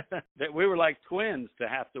Dell. That we were like twins to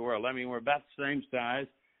half the world. I mean, we're about the same size.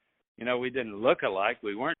 We didn't look alike.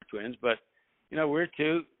 We weren't twins, but, we're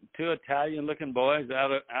two Italian-looking boys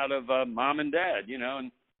out of Mom and Dad,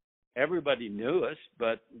 and everybody knew us,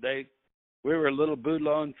 but we were a little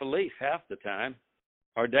Boudleaux and Felice half the time.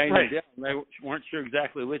 Or Dane and Dell, and they weren't sure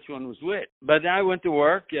exactly which one was which. But I went to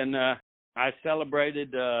work, and I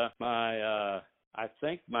celebrated my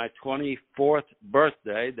 24th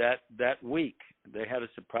birthday that week. They had a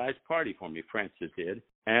surprise party for me, Francis did,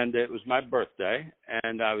 and it was my birthday,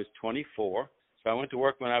 and I was 24. So I went to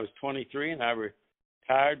work when I was 23, and I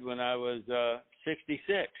retired when I was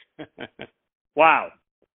 66. Wow.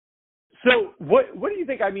 So what do you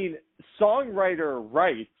think? I mean, songwriter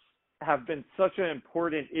rights have been such an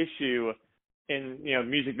important issue in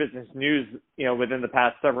music business news within the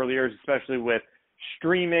past several years, especially with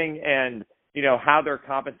streaming and how they're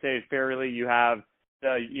compensated fairly. You have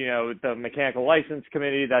the mechanical license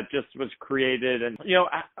committee that just was created, and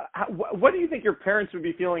what do you think your parents would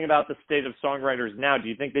be feeling about the state of songwriters now? Do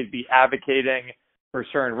you think they'd be advocating for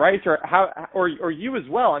certain rights, or or you as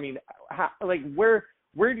well? I mean, where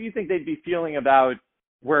do you think they'd be feeling about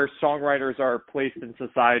where songwriters are placed in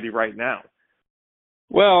society right now?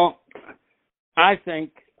 Well, I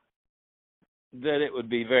think that it would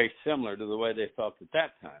be very similar to the way they felt at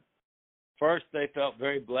that time. First, they felt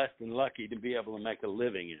very blessed and lucky to be able to make a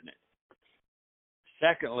living in it.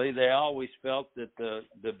 Secondly, they always felt that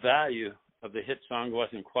the value of the hit song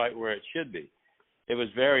wasn't quite where it should be. It was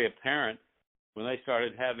very apparent when they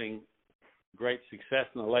started having great success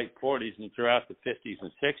in the late 40s and throughout the 50s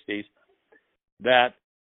and 60s that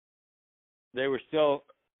they were still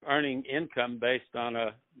earning income based on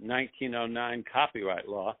a 1909 copyright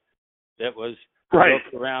law that was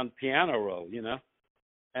built around piano roll,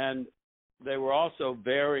 And they were also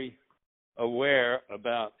very aware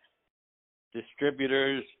about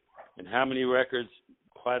distributors and how many records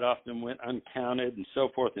quite often went uncounted and so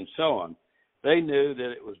forth and so on. They knew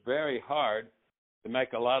that it was very hard to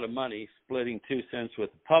make a lot of money splitting 2 cents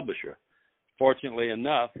with the publisher. Fortunately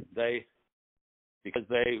enough, because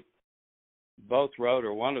they both wrote,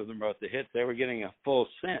 or one of them wrote the hits, they were getting a full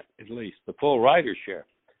cent, at least, the full writer's share.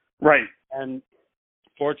 Right. And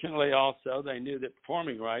fortunately also, they knew that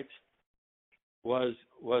performing rights was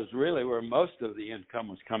really where most of the income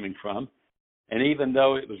was coming from. And even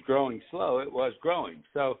though it was growing slow, it was growing.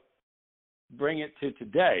 So bring it to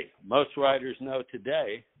today. Most writers know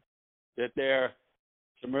today that there are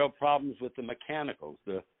some real problems with the mechanicals.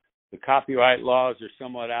 The copyright laws are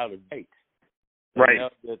somewhat out of date. They know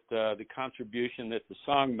that the contribution that the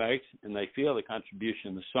song makes, and they feel the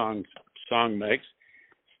contribution the song makes,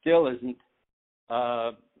 still isn't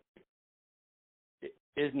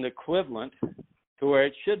equivalent to where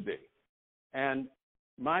it should be. And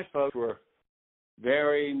my folks were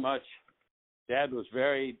very much, Dad was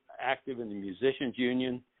very active in the musicians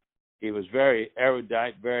union. He was very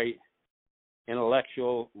erudite, very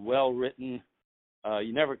intellectual, well-written.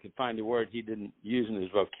 You never could find a word he didn't use in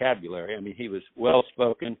his vocabulary. I mean, he was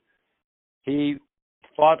well-spoken. He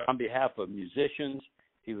fought on behalf of musicians.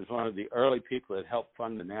 He was one of the early people that helped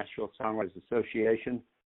fund the Nashville Songwriters Association.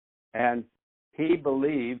 And he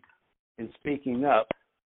believed in speaking up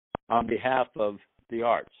on behalf of the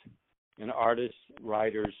arts, and artists,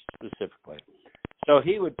 writers specifically. So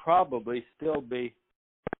he would probably still be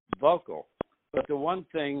vocal. But the one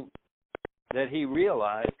thing that he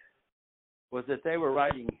realized was that they were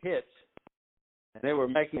writing hits and they were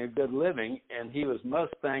making a good living, and he was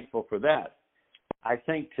most thankful for that. I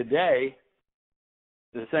think today,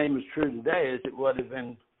 the same is true today as it would have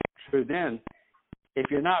been true then.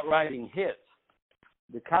 If you're not writing hits,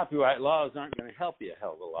 the copyright laws aren't going to help you a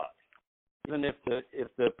hell of a lot. Even if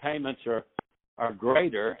the payments are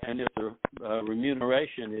greater, and if the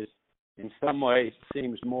remuneration is in some ways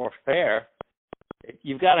seems more fair,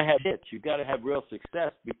 you've got to have hits. You've got to have real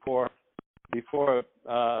success before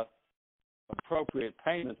appropriate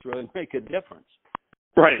payments really make a difference.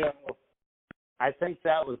 Right. So I think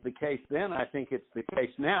that was the case then. I think it's the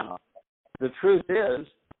case now. The truth is,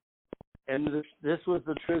 and this was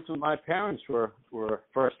the truth when my parents were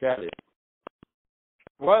first at it,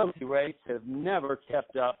 royalty rates have never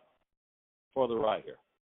kept up for the writer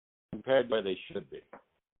compared to where they should be.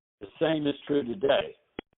 The same is true today.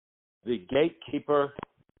 The gatekeeper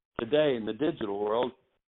today in the digital world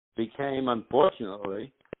became,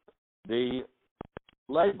 unfortunately, the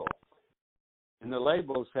label. And the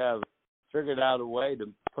labels have figured out a way to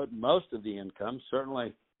put most of the income,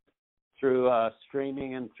 certainly through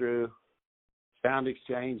streaming and through Sound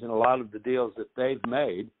Exchange and a lot of the deals that they've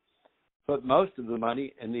made, put most of the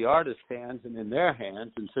money in the artist's hands and in their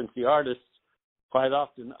hands. And since the artists quite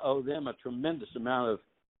often owe them a tremendous amount of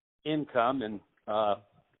income and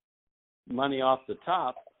money off the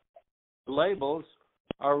top, the labels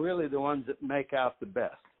are really the ones that make out the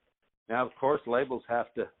best. Now, of course, labels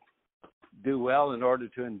have to do well in order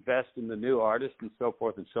to invest in the new artist and so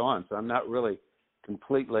forth and so on. So I'm not really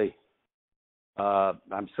completely,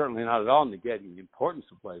 I'm certainly not at all negating the importance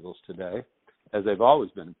of labels today, as they've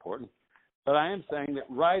always been important. But I am saying that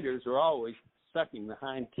writers are always sucking the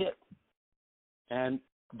hind tit. And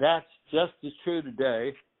that's just as true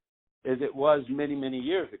today as it was many, many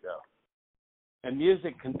years ago. And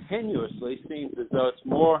music continuously seems as though it's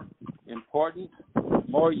more important,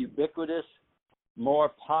 more ubiquitous, more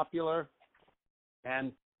popular.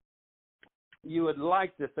 And you would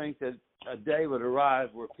like to think that a day would arrive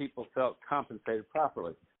where people felt compensated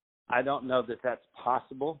properly. I don't know that that's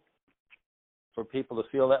possible for people to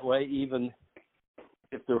feel that way, even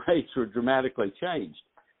if the rates were dramatically changed.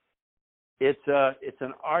 It's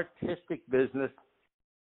an artistic business,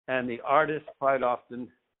 and the artist quite often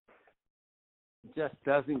just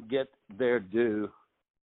doesn't get their due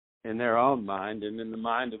in their own mind and in the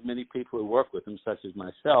mind of many people who work with them, such as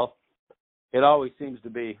myself. It always seems to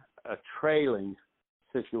be a trailing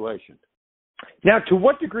situation. Now, to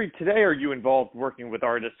what degree today are you involved working with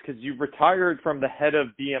artists? Because you retired from the head of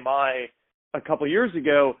BMI a couple of years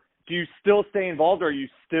ago. Do you still stay involved? Or are you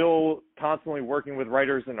still constantly working with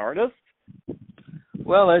writers and artists?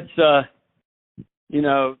 Well, it's,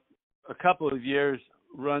 a couple of years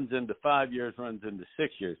runs into 5 years, runs into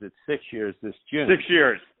 6 years. It's 6 years this June. 6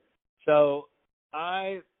 years. So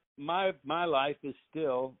my life is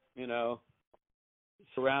still,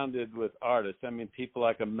 surrounded with artists. I mean, people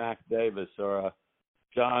like a Mac Davis or a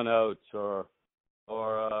John Oates or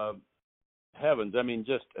heavens. I mean,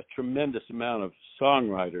 just a tremendous amount of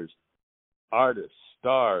songwriters, artists,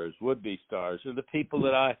 stars, would-be stars, are the people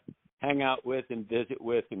that I hang out with and visit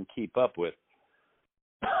with and keep up with.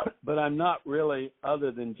 But I'm not really,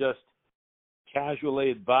 other than just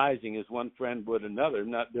casually advising as one friend would another,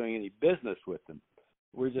 not doing any business with them.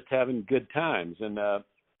 We're just having good times and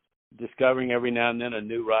discovering every now and then a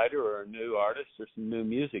new writer or a new artist or some new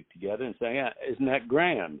music together and saying, yeah, isn't that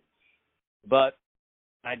grand? But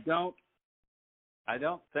I don't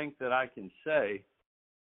think that I can say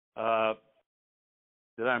that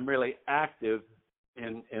I'm really active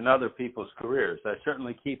in other people's careers. I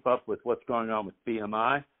certainly keep up with what's going on with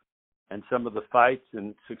BMI and some of the fights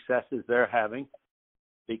and successes they're having,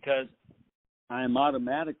 because I am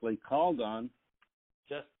automatically called on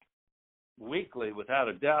just weekly, without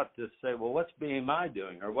a doubt, to say, well, what's BMI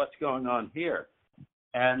doing or what's going on here?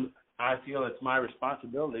 And I feel it's my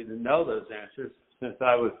responsibility to know those answers since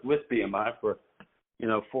I was with BMI for,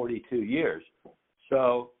 42 years.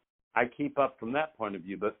 So I keep up from that point of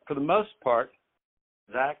view. But for the most part,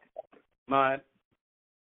 Zach, my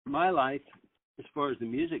life, as far as the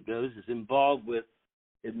music goes, is involved with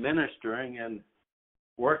administering and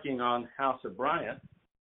working on House of Bryant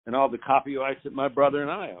and all the copyrights that my brother and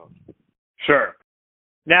I own. Sure.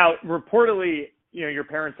 Now, reportedly, your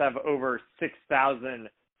parents have over 6,000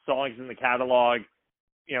 songs in the catalog.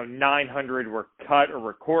 900 were cut or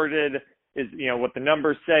recorded. Is what the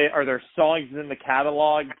numbers say. Are there songs in the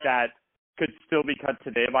catalog that could still be cut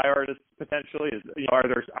today by artists potentially? Are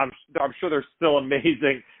there? I'm sure there's still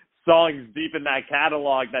amazing songs deep in that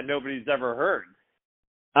catalog that nobody's ever heard.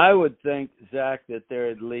 I would think, Zach, that there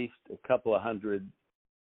are at least a couple of hundred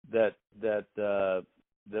that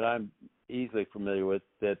I'm easily familiar with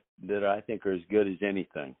that I think are as good as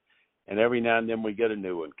anything. And every now and then we get a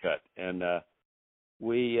new one cut. And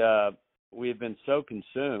we've been so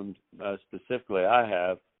consumed, specifically I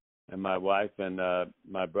have, and my wife and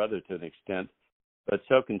my brother to an extent, but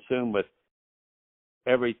so consumed with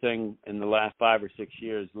everything in the last 5 or 6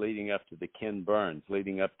 years leading up to the Ken Burns,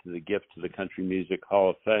 leading up to the gift to the Country Music Hall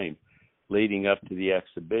of Fame, leading up to the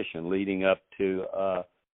exhibition, leading up to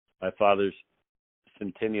my father's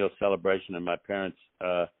centennial celebration and my parents'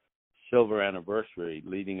 silver anniversary,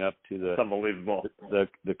 leading up to It's unbelievable.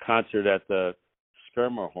 the concert at the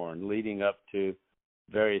Skirmerhorn, leading up to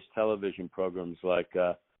various television programs like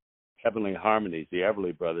Heavenly Harmonies, the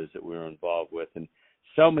Everly Brothers that we were involved with, and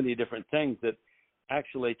so many different things that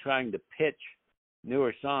actually trying to pitch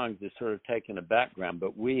newer songs is sort of taken a background.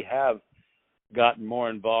 But we have gotten more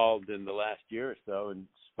involved in the last year or so and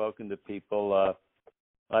spoken to people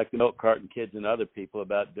like the Milk Carton Kids and other people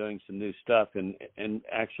about doing some new stuff, and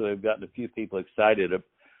actually I've gotten a few people excited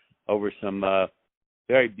over some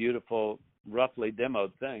very beautiful, roughly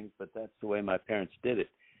demoed things, but that's the way my parents did it.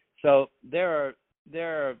 So there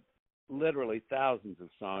are literally thousands of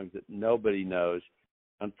songs that nobody knows.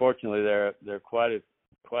 Unfortunately, there are quite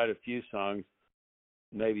a few songs,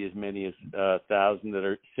 maybe as many as 1,000, that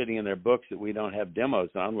are sitting in their books that we don't have demos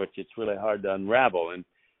on, which it's really hard to unravel.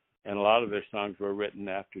 And a lot of their songs were written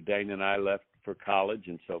after Dana and I left for college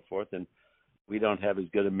and so forth, and we don't have as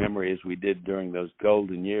good a memory as we did during those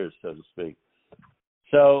golden years, so to speak.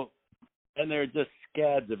 So, and there are just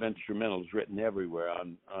scads of instrumentals written everywhere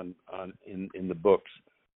in the books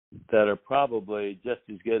that are probably just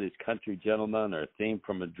as good as Country Gentleman or Theme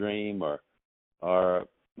from a Dream or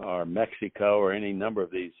Mexico or any number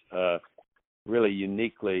of these really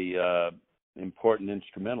uniquely important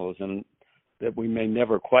instrumentals, and that we may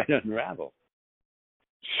never quite unravel.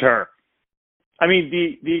 Sure. I mean,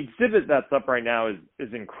 the exhibit that's up right now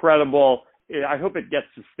is incredible. I hope it gets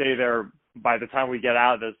to stay there by the time we get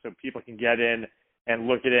out of this, so people can get in and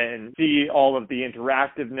look at it and see all of the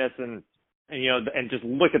interactiveness and and just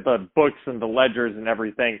look at the books and the ledgers and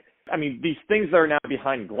everything. I mean, these things that are now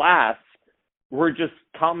behind glass were just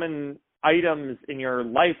common items in your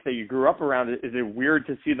life that you grew up around. Is it weird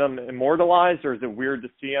to see them immortalized, or is it weird to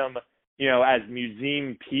see them, as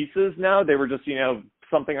museum pieces now? They were just,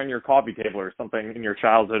 something on your coffee table or something in your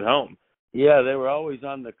childhood home. Yeah, they were always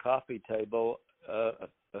on the coffee table, a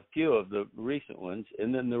few of the recent ones,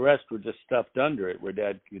 and then the rest were just stuffed under it where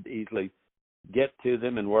Dad could easily get to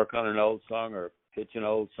them and work on an old song or pitch an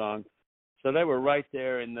old song. So they were right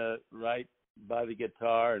there right by the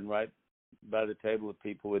guitar and right by the table that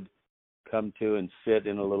people would come to and sit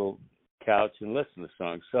in a little couch and listen to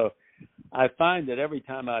songs. So I find that every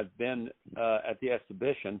time I've been at the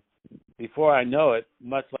exhibition, before I know it,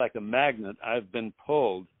 much like a magnet, I've been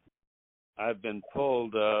pulled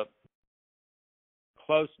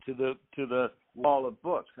close to the wall of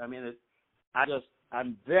books. I mean,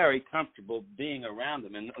 I'm very comfortable being around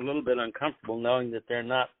them, and a little bit uncomfortable knowing that they're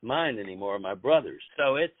not mine anymore, my brother's.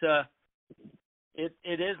 So it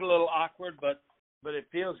is a little awkward, but it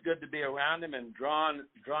feels good to be around them and drawn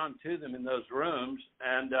to them in those rooms.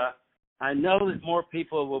 And I know that more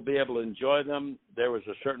people will be able to enjoy them. There was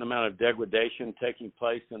a certain amount of degradation taking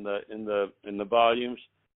place in the volumes,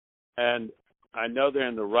 and I know they're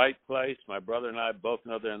in the right place. My brother and I both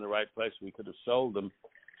know they're in the right place. We could have sold them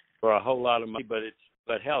for a whole lot of money,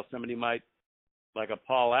 but hell, somebody might, like a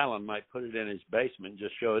Paul Allen, might put it in his basement and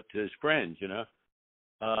just show it to his friends,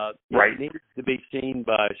 Right. It needs to be seen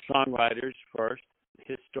by songwriters first,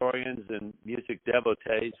 historians and music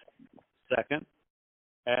devotees second,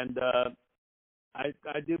 and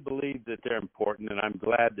I do believe that they're important, and I'm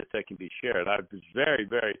glad that they can be shared. I was very,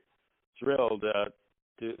 very thrilled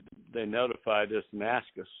they notified us and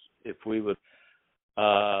asked us if we would.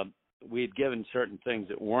 We'd given certain things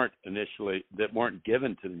that weren't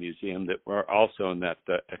given to the museum that were also in that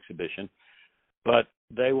exhibition, but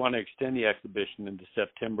they want to extend the exhibition into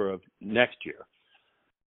September of next year.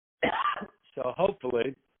 So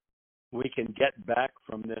hopefully we can get back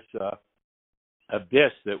from this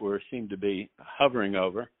abyss that we seem to be hovering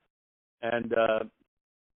over, and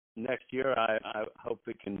next year I hope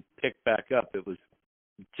we can pick back up. It was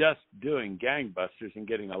just doing gangbusters and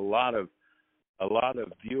getting a lot of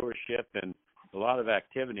viewership and a lot of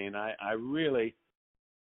activity, and I really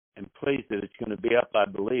am pleased that it's going to be up, I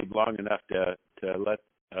believe, long enough to let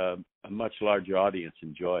a much larger audience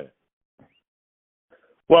enjoy it.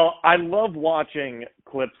 Well, I love watching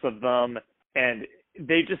clips of them, and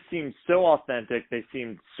they just seem so authentic. They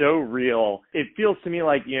seem so real. It feels to me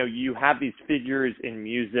like, you have these figures in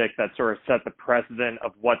music that sort of set the precedent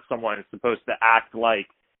of what someone is supposed to act like,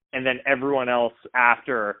 and then everyone else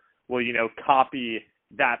after will, copy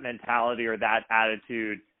that mentality or that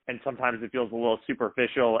attitude, and sometimes it feels a little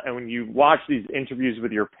superficial. And when you watch these interviews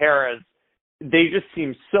with your parents, they just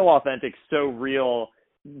seem so authentic, so real.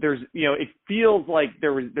 There's, it feels like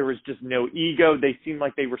there was just no ego. They seemed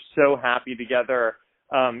like they were so happy together,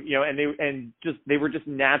 and they were just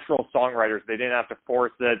natural songwriters. They didn't have to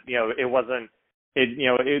force it. It wasn't. They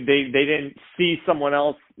didn't see someone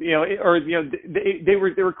else. They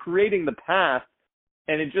were creating the past.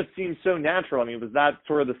 And it just seems so natural. I mean, was that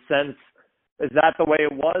sort of the sense? Is that the way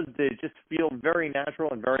it was? Did it just feel very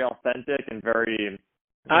natural and very authentic and very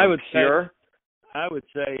pure? I would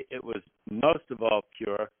say it was most of all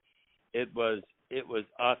pure. It was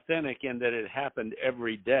authentic in that it happened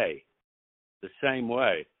every day, the same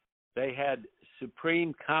way. They had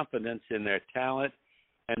supreme confidence in their talent,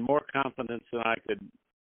 and more confidence than I could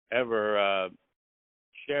ever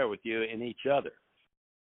share with you in each other.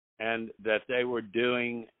 And that they were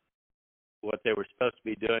doing what they were supposed to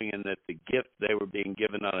be doing, and that the gift they were being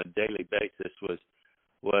given on a daily basis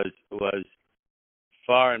was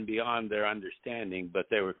far and beyond their understanding. But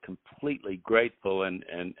they were completely grateful and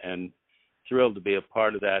thrilled to be a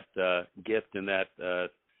part of that gift and that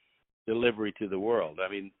delivery to the world.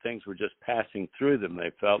 I mean, things were just passing through them,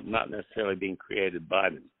 they felt, not necessarily being created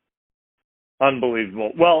by them.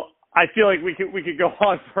 Unbelievable. Well, I feel like we could go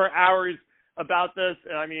on for hours about this.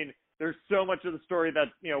 I mean, there's so much of the story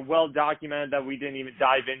that's, well documented that we didn't even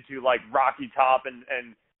dive into, like Rocky Top and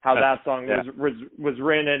how that song was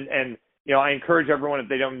written. And I encourage everyone, if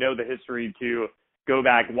they don't know the history, to go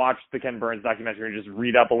back, watch the Ken Burns documentary, and just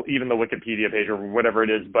read up even the Wikipedia page or whatever it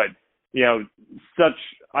is. But, such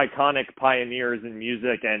iconic pioneers in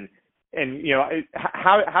music, and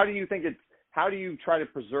how do you think how do you try to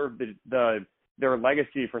preserve their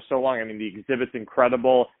legacy for so long? I mean, the exhibit's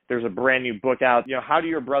incredible. There's a brand new book out. How do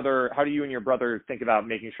you and your brother think about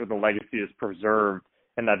making sure the legacy is preserved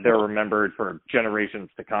and that they're remembered for generations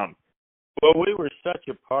to come. Well, we were such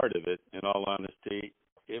a part of it. In all honesty,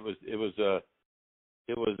 it was a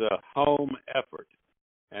home effort.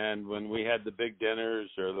 And when we had the big dinners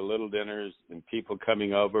or the little dinners and people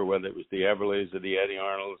coming over, whether it was the Everlys or the Eddie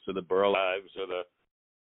Arnolds or the Burlives or the,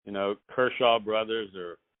 Kershaw brothers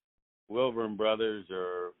or Wilburn brothers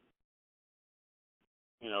or,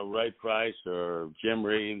 Ray Price or Jim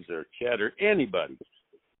Reeves or Chet or anybody,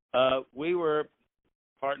 we were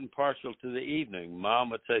part and parcel to the evening. Mom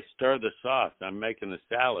would say, stir the sauce. I'm making the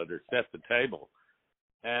salad, or set the table.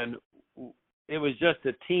 And it was just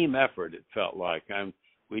a team effort, it felt like.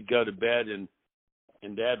 We'd go to bed, and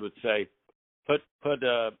Dad would say, put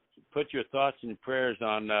your thoughts and prayers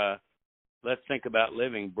on Let's Think About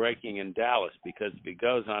Living breaking in Dallas, because if it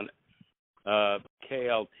goes on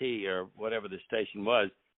KLT or whatever the station was,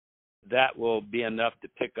 that will be enough to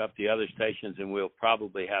pick up the other stations, and we'll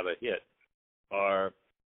probably have a hit. Or,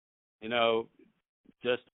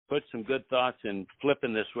 just put some good thoughts in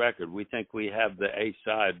flipping this record. We think we have the A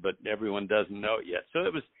side, but everyone doesn't know it yet. So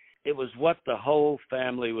it was what the whole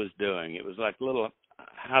family was doing. It was like a little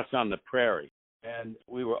house on the prairie, and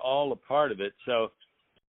we were all a part of it. So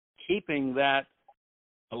keeping that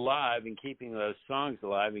alive and keeping those songs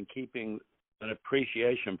alive and keeping an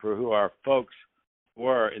appreciation for who our folks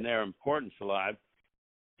were and their importance alive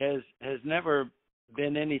has never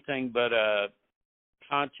been anything but a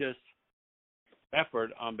conscious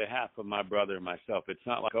effort on behalf of my brother and myself. It's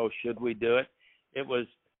not like, should we do it? It was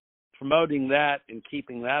promoting that and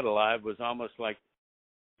keeping that alive was almost like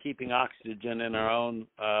keeping oxygen in our own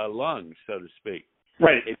lungs, so to speak.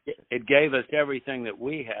 Right. It gave us everything that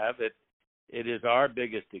we have. It is our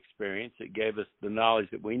biggest experience. It gave us the knowledge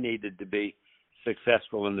that we needed to be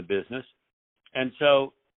successful in the business. And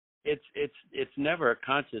so it's never a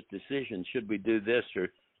conscious decision, should we do this or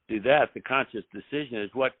do that? The conscious decision is,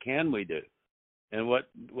 what can we do? And what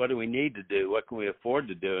do we need to do? What can we afford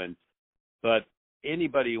to do? But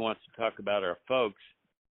anybody who wants to talk about our folks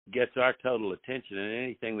gets our total attention, and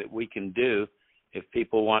anything that we can do, if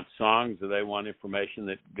people want songs or they want information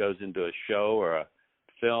that goes into a show or a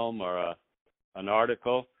film or an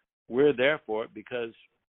article, we're there for it, because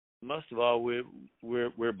most of all,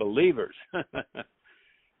 we're believers.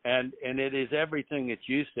 And it is everything that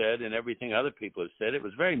you said and everything other people have said. It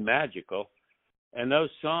was very magical. And those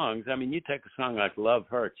songs, you take a song like Love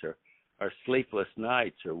Hurts or Sleepless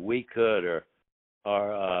Nights or We Could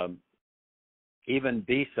or even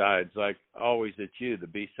B-sides like Always It's You, the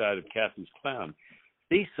B-side of Kathy's Clown.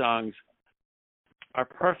 These songs are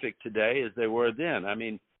perfect today as they were then.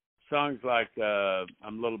 Songs like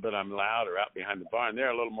I'm a Little Bit, I'm Loud or Out Behind the Barn,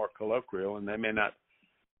 they're a little more colloquial, and they may not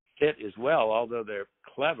fit as well, although they're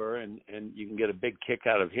clever and you can get a big kick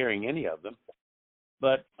out of hearing any of them.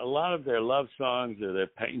 But a lot of their love songs or their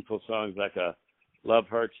painful songs like Love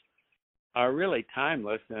Hurts are really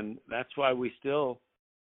timeless, and that's why we still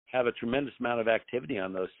have a tremendous amount of activity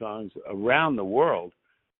on those songs around the world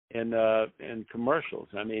in commercials.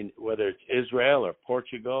 Whether it's Israel or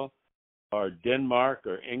Portugal or Denmark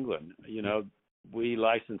or England, we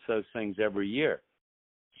license those things every year.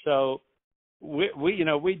 So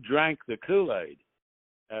we drank the Kool-Aid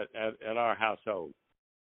at our household.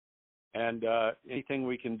 And anything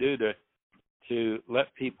we can do to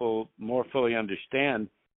let people more fully understand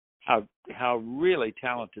how really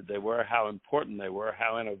talented they were, how important they were,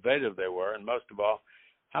 how innovative they were, and most of all,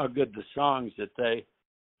 how good the songs that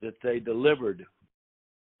they delivered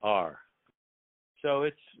are. So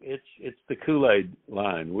it's the Kool-Aid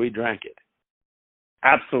line. We drank it.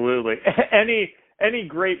 Absolutely. Any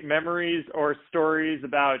great memories or stories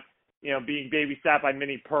about being babysat by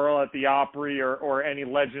Minnie Pearl at the Opry, or any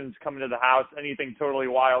legends coming to the house, anything totally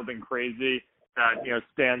wild and crazy that,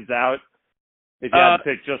 stands out? If you had to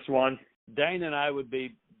pick just one. Dane and I would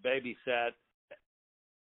be babysat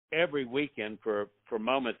every weekend for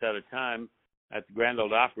moments at a time at the Grand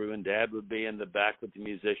Ole Opry, when Dad would be in the back with the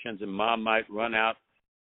musicians, and Mom might run out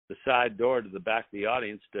the side door to the back of the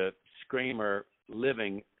audience to scream her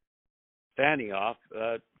living fanny off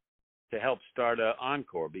to help start an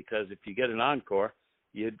encore, because if you get an encore,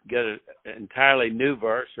 you'd get an entirely new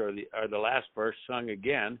verse or the last verse sung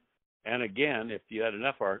again and again if you had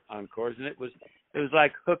enough encores, and it was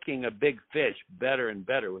like hooking a big fish better and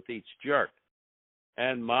better with each jerk.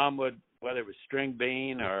 And Mom would, whether it was String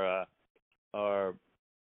Bean or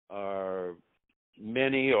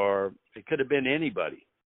Minnie, or it could have been anybody.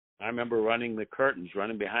 I remember running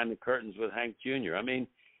behind the curtains with Hank Jr.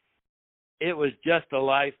 It was just a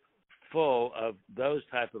life full of those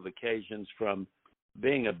type of occasions, from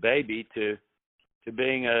being a baby to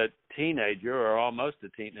being a teenager or almost a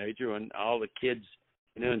teenager, when all the kids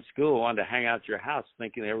in school wanted to hang out at your house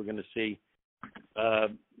thinking they were going to see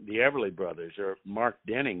the Everly Brothers or Mark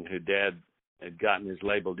Denning, who Dad had gotten his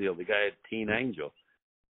label deal, the guy at Teen Angel,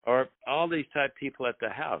 or all these type people at the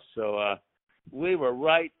house. So we were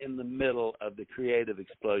right in the middle of the creative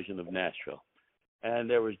explosion of Nashville. And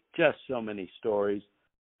there was just so many stories.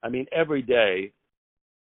 I mean, every day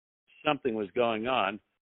something was going on,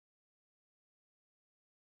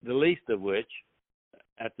 the least of which,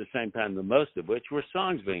 at the same time, the most of which, were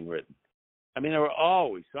songs being written. I mean, there were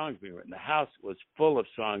always songs being written. The house was full of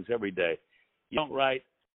songs every day. You don't write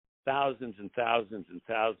thousands and thousands and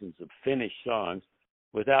thousands of finished songs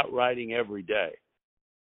without writing every day,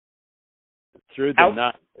 through the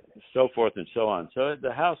night, so forth and so on. So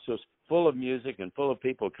the house was full of music and full of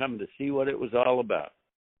people coming to see what it was all about.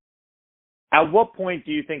 At what point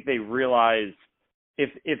do you think they realized,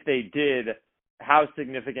 if they did, how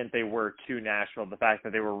significant they were to Nashville? The fact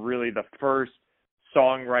that they were really the first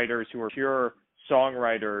songwriters who were pure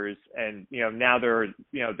songwriters, and now there's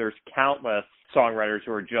countless songwriters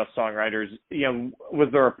who are just songwriters. Was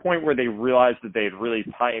there a point where they realized that they had really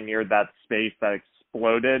pioneered that space that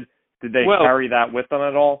exploded? Did they carry that with them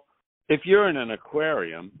at all? If you're in an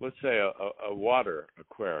aquarium, let's say a water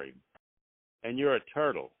aquarium, and you're a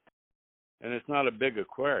turtle, and it's not a big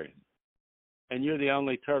aquarium, and you're the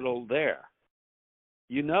only turtle there,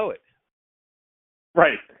 you know it.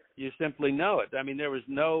 Right. You simply know it. I mean, there was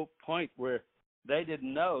no point where they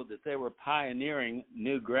didn't know that they were pioneering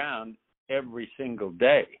new ground every single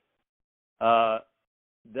day.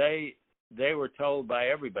 They were told by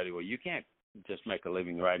everybody, well, you can't just make a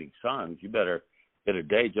living writing songs. You better get a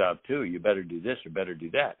day job too. You better do this or better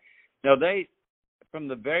do that. No, they, from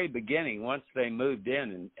the very beginning, once they moved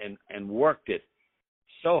in and worked it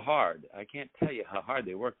so hard, I can't tell you how hard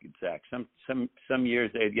they worked it, Zach. Some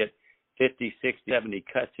years they'd get 50, 60, 70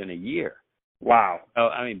 cuts in a year. Wow. Oh,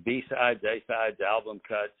 I mean, B-sides, A-sides, album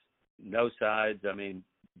cuts, no sides, I mean,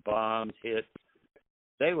 bombs, hits.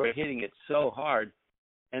 They were hitting it so hard,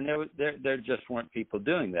 and there just weren't people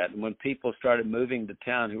doing that. And when people started moving to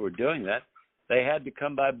town who were doing that, they had to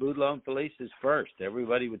come by Boudleaux and Felice's first.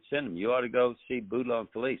 Everybody would send them. You ought to go see Boudleaux and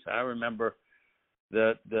Felice. I remember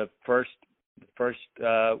the first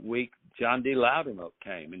week John D. Loudermilk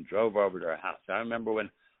came and drove over to our house. I remember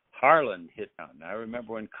when Harlan hit town. I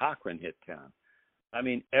remember when Cochran hit town. I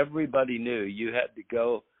mean, everybody knew you had to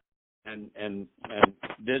go and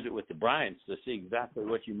visit with the Bryants to see exactly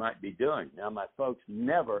what you might be doing. Now, my folks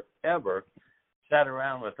never, ever sat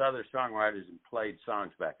around with other songwriters and played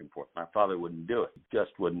songs back and forth. My father wouldn't do it.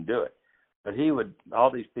 Just wouldn't do it. But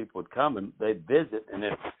all these people would come and they'd visit, and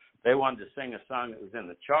if they wanted to sing a song that was in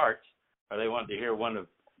the charts, or they wanted to hear one of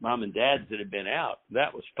Mom and Dad's that had been out,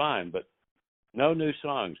 that was fine. But no new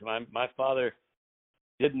songs. My father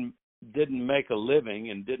didn't make a living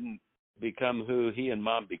and didn't become who he and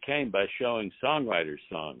Mom became by showing songwriters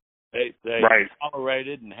songs. They right.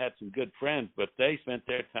 tolerated and had some good friends, but they spent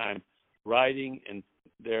their time writing and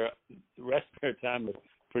the rest of their time with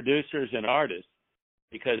producers and artists,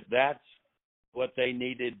 because that's what they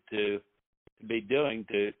needed to be doing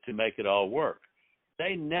to make it all work.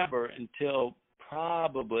 They never, until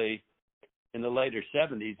probably in the later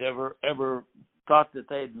 70s, ever thought that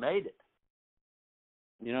they'd made it.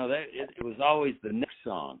 It was always the next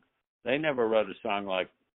song. They never wrote a song like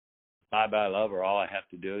Bye Bye Love or All I Have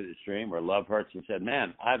to Do Is Dream or Love Hurts and said,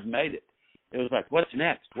 man, I've made it. It was like, what's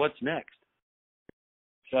next? What's next?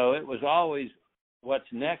 So it was always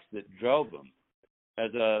what's next that drove them.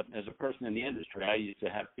 As a person in the industry, I used to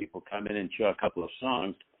have people come in and show a couple of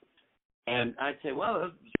songs, and I'd say, well, it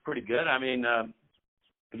was pretty good. I mean,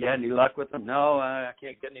 you had any luck with them? No, I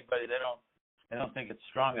can't get anybody. They don't think it's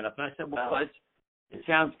strong enough. And I said, well, it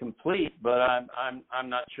sounds complete, but I'm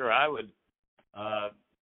not sure I would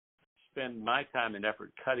spend my time and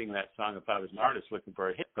effort cutting that song if I was an artist looking for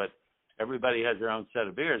a hit. But everybody has their own set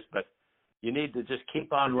of ears. But you need to just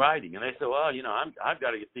keep on writing. And they said, well, I've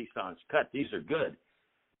got to get these songs cut. These are good.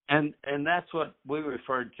 And that's what we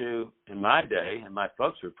referred to in my day, and my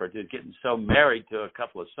folks referred to, getting so married to a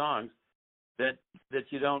couple of songs that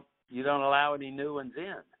you don't allow any new ones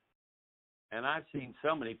in. And I've seen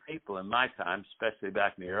so many people in my time, especially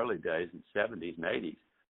back in the early days in the 70s and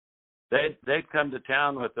 80s, they'd come to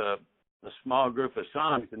town with a small group of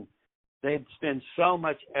songs, and they'd spend so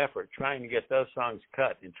much effort trying to get those songs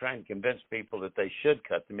cut and trying to convince people that they should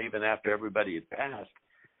cut them even after everybody had passed,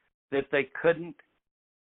 that they couldn't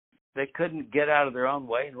get out of their own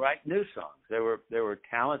way and write new songs. They were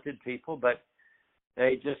talented people, but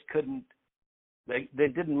they just couldn't. They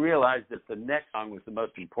didn't realize that the next song was the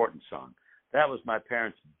most important song. That was my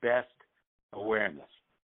parents' best awareness,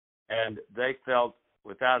 and they felt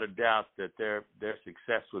without a doubt that their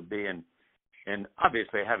success would be in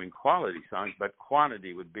obviously having quality songs, but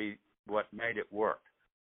quantity would be what made it work,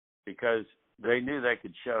 because they knew they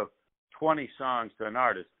could show 20 songs to an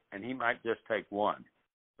artist and he might just take one,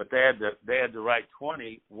 but they had to write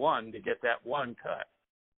 21 to get that one cut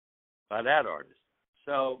by that artist.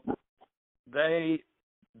 So they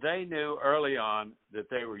knew early on that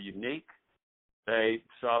they were unique. They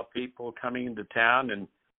saw people coming into town, and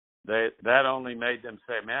that only made them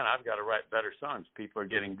say, man, I've got to write better songs. People are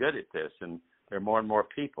getting good at this, and there are more and more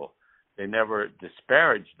people. They never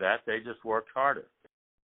disparaged that. They just worked harder.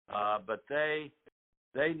 But they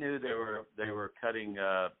knew they were cutting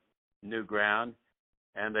new ground,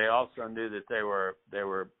 and they also knew that they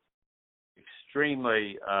were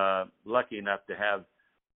extremely lucky enough to have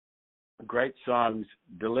great songs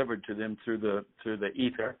delivered to them through the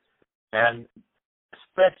ether, and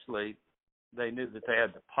especially they knew that they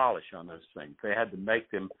had to polish on those things. They had to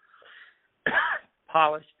make them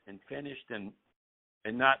polished and finished, and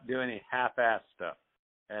not do any half-assed stuff.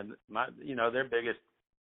 And their biggest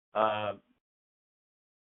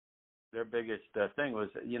thing was,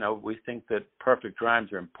 we think that perfect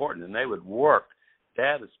rhymes are important, and they would work,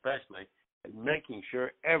 Dad especially, at making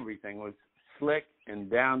sure everything was slick and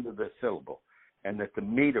down to the syllable, and that the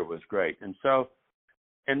meter was great. And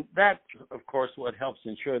that's, of course, what helps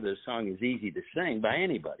ensure that a song is easy to sing by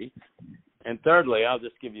anybody. And thirdly, I'll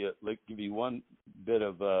just give you one bit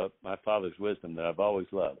of my father's wisdom that I've always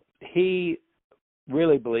loved. He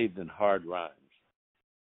really believed in hard rhymes.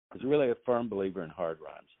 He was really a firm believer in hard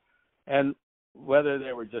rhymes. And whether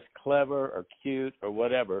they were just clever or cute or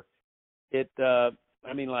whatever,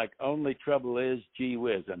 like only trouble is, gee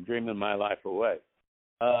whiz, I'm dreaming my life away.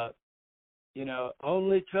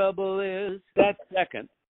 Only trouble is, that second,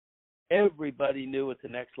 everybody knew what the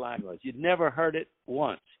next line was. You'd never heard it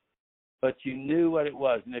once, but you knew what it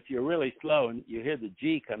was. And if you're really slow and you hear the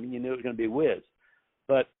G coming, you knew it was going to be whiz.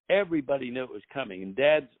 But everybody knew it was coming. And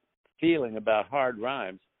Dad's feeling about hard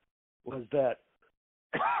rhymes was that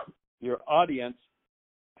your audience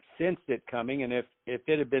sensed it coming, and if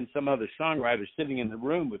it had been some other songwriter sitting in the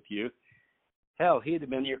room with you, hell, he'd have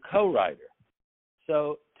been your co-writer.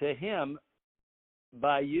 So to him,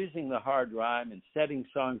 by using the hard rhyme and setting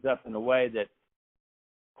songs up in a way that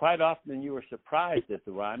quite often you were surprised at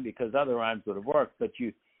the rhyme because other rhymes would have worked, but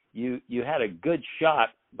you had a good shot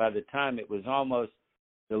by the time it was almost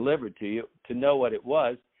delivered to you to know what it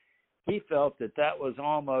was. He felt that was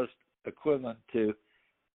almost equivalent to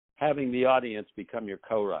having the audience become your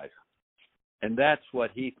co-writer. And that's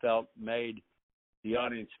what he felt made the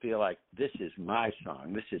audience feel like, this is my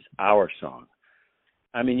song, this is our song.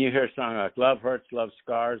 I mean, you hear a song like Love Hurts, Love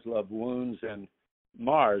Scars, Love Wounds, and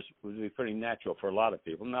Mars would be pretty natural for a lot of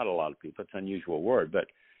people. Not a lot of people, it's an unusual word, but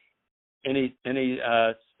any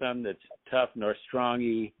song that's tough nor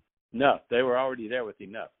strongy, enough. They were already there with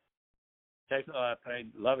enough. Take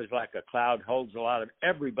Love Is Like a Cloud, holds a lot of,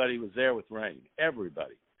 everybody was there with Rain,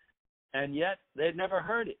 everybody. And yet they'd never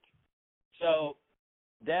heard it. So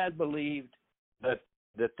Dad believed that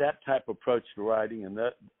type of approach to writing and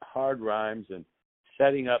that hard rhymes and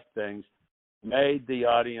setting up things made the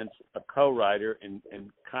audience a co-writer and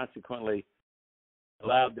consequently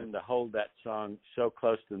allowed them to hold that song so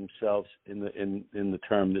close to themselves in the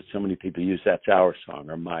term that so many people use, that's our song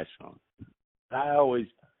or my song. I always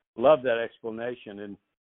loved that explanation and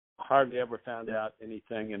hardly ever found out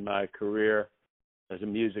anything in my career as a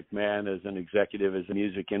music man, as an executive, as a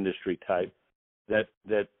music industry type, that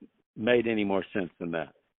made any more sense than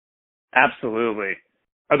that. Absolutely.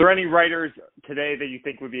 Are there any writers today that you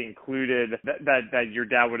think would be included that your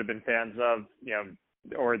dad would have been fans of,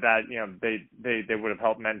 or that, they would have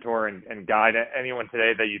helped mentor and guide anyone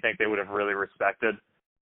today that you think they would have really respected?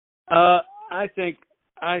 I think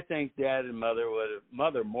Dad and Mother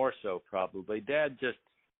Mother more so probably. Dad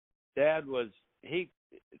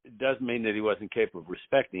it doesn't mean that he wasn't capable of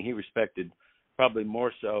respecting. He respected probably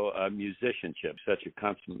more so musicianship, such a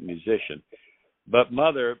consummate musician. But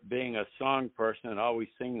Mother, being a song person and always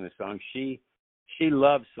singing the song, she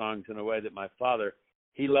loved songs in a way that my father,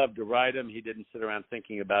 he loved to write them. He didn't sit around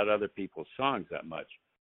thinking about other people's songs that much.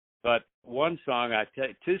 But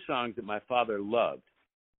two songs that my father loved,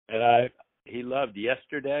 and he loved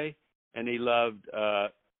Yesterday, and he loved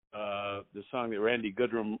the song that Randy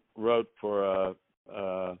Goodrum wrote for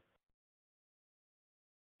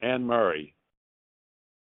Anne Murray,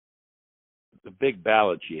 the big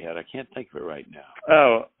ballad she had. I can't think of it right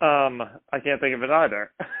now. I can't think of it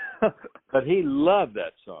either. But he loved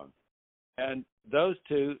that song. And those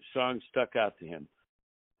two songs stuck out to him.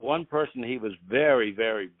 One person he was very,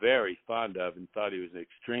 very, very fond of and thought he was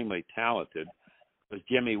extremely talented was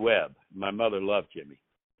Jimmy Webb. My mother loved Jimmy.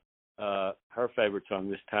 Her favorite song,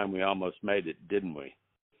 This Time We Almost Made It, Didn't We?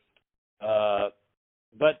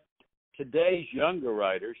 But today's younger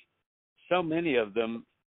writers, so many of them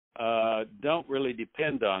don't really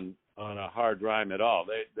depend on a hard rhyme at all.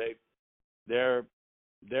 They're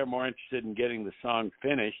more interested in getting the song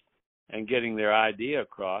finished and getting their idea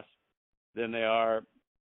across than they are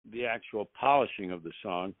the actual polishing of the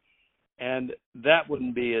song. And that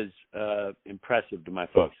wouldn't be as impressive to my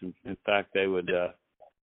folks. In fact, they would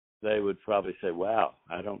probably say, "Wow,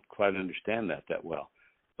 I don't quite understand that well."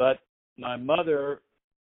 But my mother,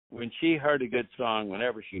 when she heard a good song,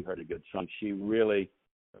 whenever she heard a good song, she really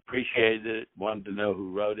appreciated it, wanted to know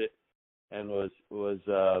who wrote it, and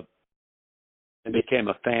and became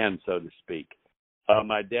a fan, so to speak.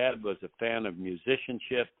 My dad was a fan of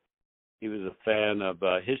musicianship. He was a fan of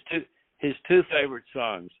his two favorite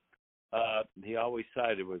songs. He always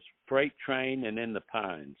cited was "Freight Train" and "In the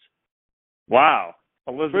Pines." Wow,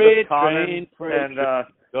 Elizabeth Freight Common train, and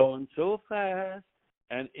going so fast,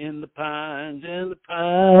 and in the pines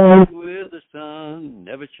where the sun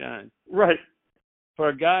never shines. right. For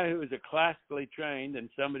a guy who is a classically trained and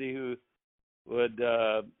somebody who would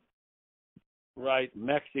write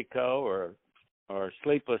Mexico or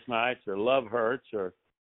Sleepless Nights or Love Hurts or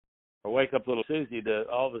Wake Up Little Susie, to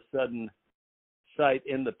all of a sudden cite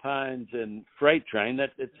In the Pines and Freight Train,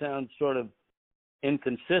 that it sounds sort of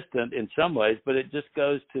inconsistent in some ways, but it just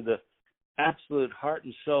goes to the absolute heart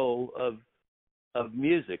and soul of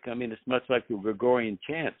music. I mean, it's much like the Gregorian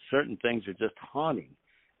chant. Certain things are just haunting,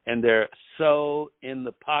 and they're so in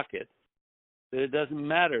the pocket that it doesn't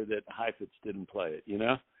matter that Heifetz didn't play it. You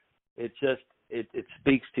know, it just it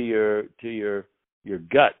speaks to your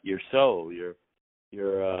gut, your soul, your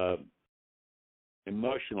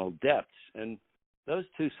emotional depths. And those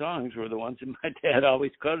two songs were the ones that my dad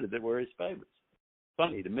always quoted that were his favorites.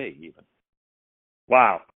 Funny to me, even.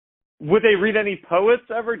 Wow. Would they read any poets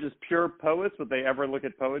ever? Just pure poets? Would they ever look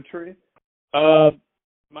at poetry?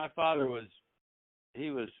 My father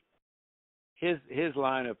his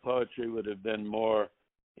line of poetry would have been more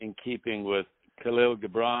in keeping with Khalil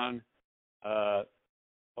Gibran,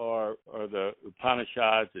 or the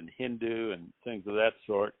Upanishads and Hindu and things of that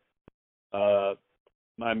sort.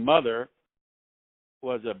 My mother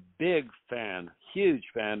was a big fan, huge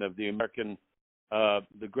fan of the American,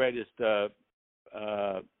 the greatest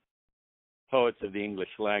poets of the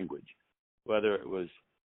English language, whether it was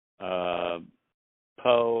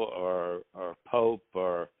Poe or Pope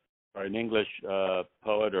or an English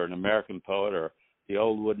poet or an American poet or the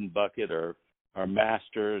Old Wooden Bucket or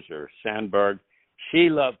Masters or Sandburg. She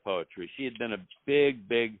loved poetry. She had been a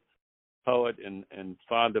big poet and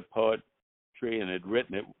fond of poetry and had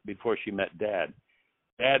written it before she met Dad.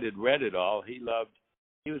 Dad had read it all. He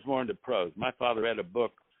was more into prose. My father read a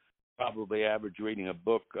book, probably average reading a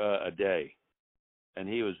book a day. And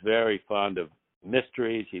he was very fond of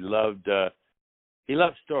mysteries. He loved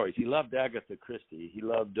stories. He loved Agatha Christie. He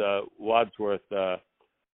loved Wadsworth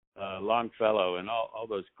Longfellow and all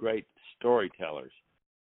those great storytellers.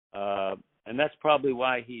 And that's probably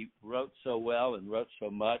why he wrote so well and wrote so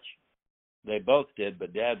much. They both did,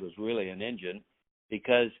 but Dad was really an engine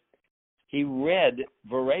because he read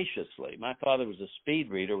voraciously. My father was a speed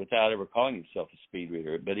reader without ever calling himself a speed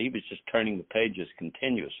reader, but he was just turning the pages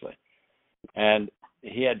continuously. And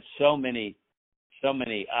he had so many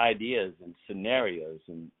ideas and scenarios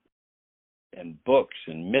and books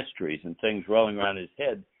and mysteries and things rolling around his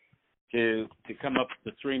head. To come up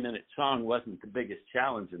with a 3-minute song wasn't the biggest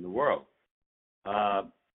challenge in the world.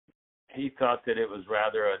 He thought that it was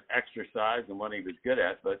rather an exercise and one he was good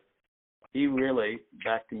at, but he really,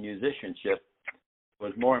 back to musicianship,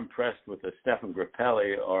 was more impressed with a Stefan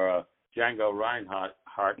Grappelli or a Django Reinhardt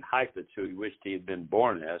Heifetz, who he wished he had been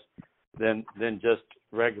born as, than just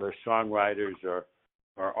regular songwriters or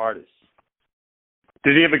artists.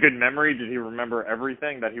 Did he have a good memory? Did he remember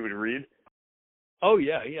everything that he would read? Oh,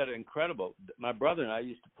 yeah, he had incredible. My brother and I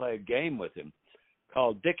used to play a game with him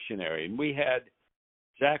called Dictionary, and we had,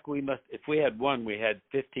 Zach, if we had one, we had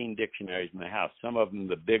 15 dictionaries in the house. Some of them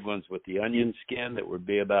the big ones with the onion skin that would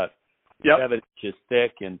be about 7 inches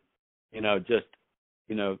thick and,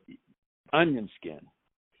 onion skin.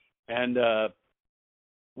 And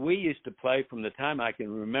we used to play from the time I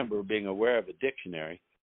can remember being aware of a dictionary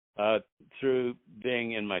through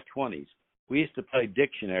being in my 20s. We used to play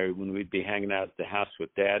Dictionary when we'd be hanging out at the house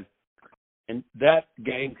with Dad. And that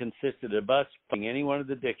game consisted of us playing any one of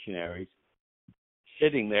the dictionaries,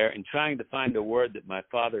 sitting there and trying to find a word that my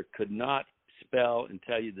father could not spell and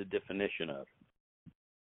tell you the definition of.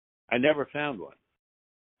 I never found one.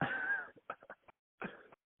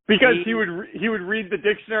 Because he would read the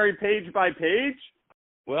dictionary page by page?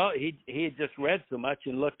 Well, he had just read so much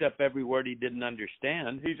and looked up every word he didn't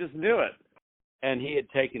understand. He just knew it. And he had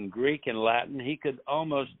taken Greek and Latin. He could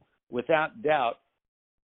almost, without doubt,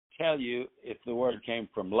 tell you if the word came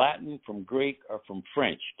from Latin, from Greek, or from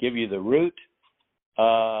French. Give you the root.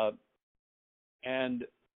 And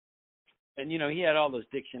you know, he had all those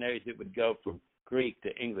dictionaries that would go from Greek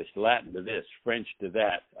to English, Latin to this, French to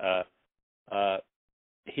that,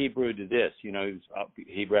 Hebrew to this. You know,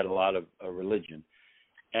 he read a lot of religion.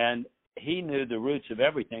 And he knew the roots of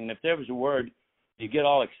everything. And if there was a word, you get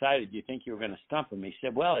all excited, you think you were going to stump him. He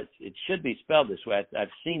said, well, it should be spelled this way. I've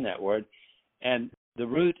seen that word. And the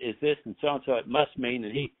root is this and so it must mean.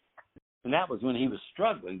 And that was when he was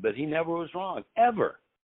struggling, but he never was wrong, ever.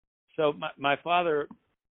 So my father,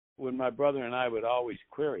 when my brother and I would always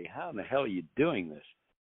query, how in the hell are you doing this?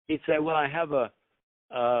 He'd say, well, I have a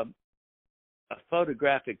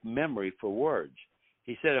photographic memory for words.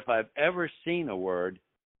 He said, if I've ever seen a word,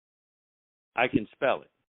 I can spell it.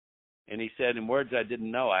 And he said, in words I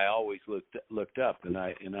didn't know, I always looked up, and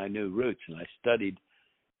I knew roots, and I studied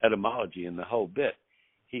etymology and the whole bit.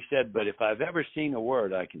 He said, but if I've ever seen a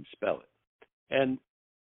word, I can spell it. And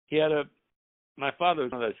my father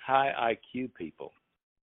was one of those high IQ people.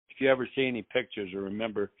 If you ever see any pictures or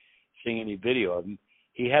remember seeing any video of him,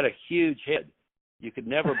 he had a huge head. You could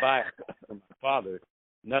never buy it from my father.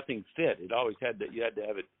 Nothing fit. It always you had to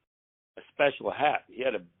have a special hat. He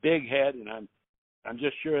had a big head, and I'm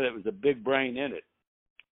just sure there was a big brain in it.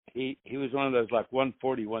 He was one of those like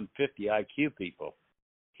 140, 150 IQ people.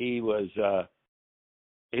 He was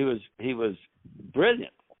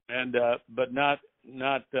brilliant, and but not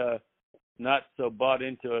so bought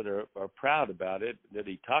into it or proud about it that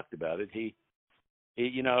he talked about it. He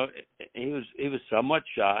you know, he was somewhat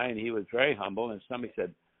shy, and he was very humble. And somebody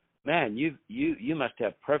said, man, you must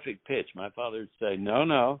have perfect pitch. My father would say,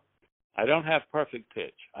 no, I don't have perfect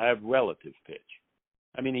pitch. I have relative pitch.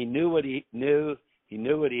 I mean, he knew what he knew. He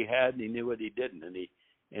knew what he had, and he knew what he didn't, and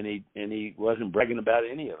he wasn't bragging about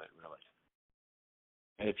any of it, really.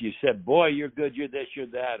 And if you said, boy, you're good, you're this, you're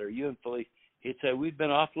that, or you and Felice, he'd say, we've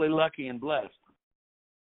been awfully lucky and blessed.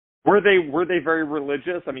 Were they very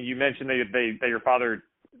religious? I mean, you mentioned that your father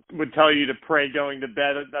would tell you to pray going to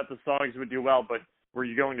bed, that the songs would do well, but were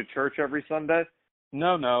you going to church every Sunday?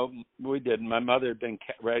 No, we didn't. My mother had been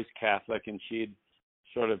raised Catholic, and she'd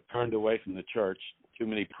sort of turned away from the church. Too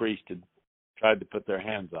many priests had tried to put their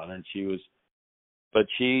hands on her, and she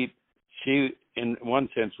in one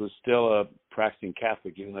sense was still a practicing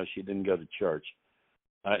Catholic, even though she didn't go to church.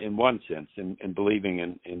 In one sense, in believing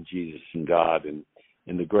in Jesus and God and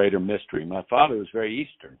in the greater mystery. My father was very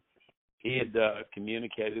Eastern. He had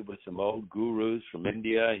communicated with some old gurus from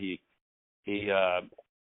India. He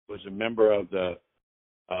was a member of the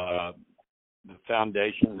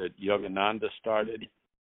foundation that Yogananda started.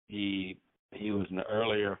 He was an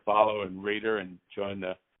earlier follower and reader and joined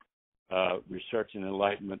the Research and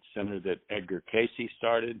Enlightenment Center that Edgar Cayce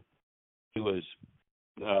started. He was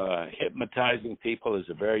hypnotizing people as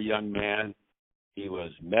a very young man. He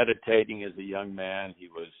was meditating as a young man. He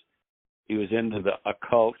was into the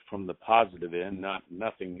occult from the positive end,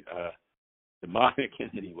 nothing demonic in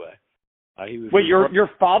any way. Wait, your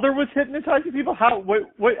father was hypnotizing people? How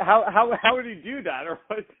would he do that? Or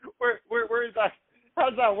where is that? How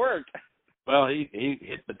does that work? Well, he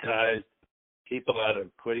hypnotized people out of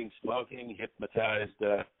quitting smoking,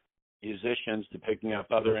 hypnotized musicians to picking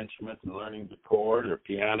up other instruments and learning the chord or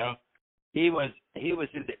piano. He was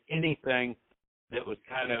into anything that was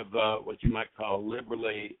kind of what you might call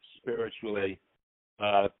liberally, spiritually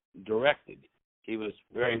directed. He was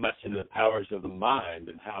very much into the powers of the mind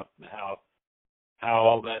and how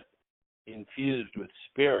all that infused with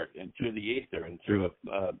spirit and through the ether and through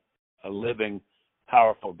a living,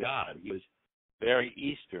 powerful God. He was very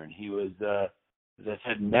Eastern. He was, as I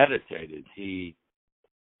said, meditated. He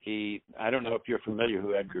I don't know if you're familiar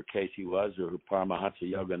who Edgar Cayce was or who Paramahansa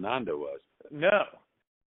Yogananda was. No.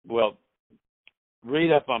 Well,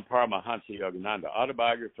 read up on Paramahansa Yogananda,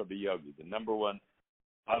 Autobiography of a Yogi, the number one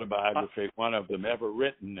autobiography, one of them ever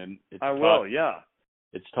written, and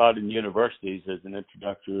it's taught in universities as an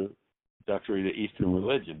introductory to Eastern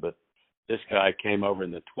religion. But this guy came over in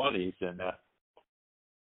the 1920s, and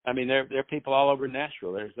I mean, there are people all over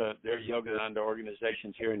Nashville. There are Yogananda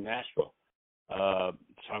organizations here in Nashville.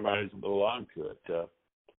 Songwriters belong to it,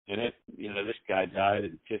 and this guy died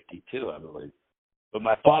at 52, I believe. But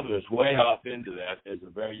my father was way off into that as a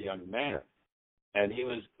very young man. And he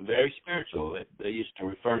was very spiritual. They used to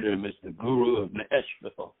refer to him as the guru of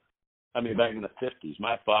Nashville. I mean, back in the 50s.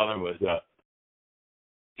 My father was,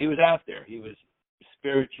 he was out there. He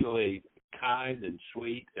spiritually kind and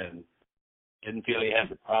sweet, and didn't feel he had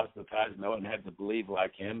to proselytize. No one had to believe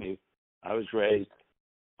like him. I was raised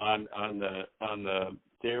on the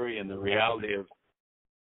theory and the reality of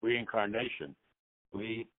reincarnation.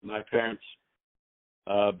 My parents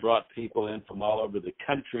brought people in from all over the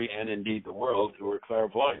country and indeed the world who were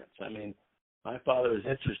clairvoyants. I mean, my father was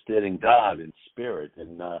interested in God and spirit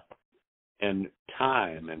and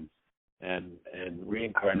time and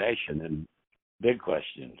reincarnation and big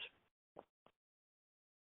questions.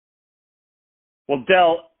 Well,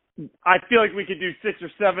 Del, I feel like we could do 6 or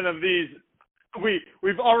 7 of these.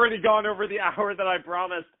 We've already gone over the hour that I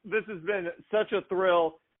promised. This has been such a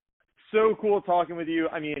thrill. So cool talking with you.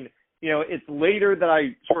 I mean, it's later that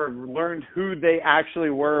I sort of learned who they actually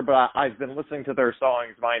were, but I've been listening to their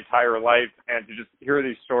songs my entire life, and to just hear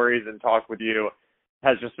these stories and talk with you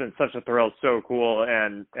has just been such a thrill. So cool,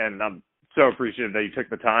 and I'm so appreciative that you took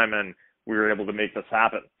the time and we were able to make this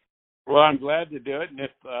happen. Well, I'm glad to do it, and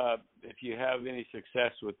if you have any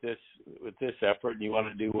success with this effort, and you want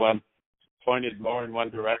to do one pointed more in one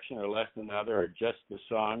direction or less than another, or just the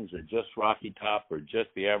songs, or just Rocky Top, or just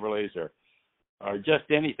the Everleys, or just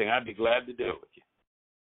anything, I'd be glad to do it with you.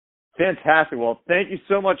 Fantastic. Well, thank you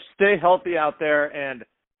so much. Stay healthy out there, and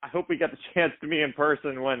I hope we get the chance to meet in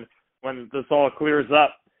person when this all clears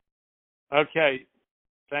up. Okay.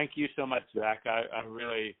 Thank you so much, Zach. I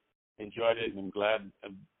really enjoyed it, and I'm glad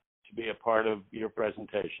to be a part of your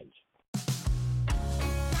presentations.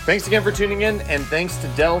 Thanks again for tuning in, and thanks to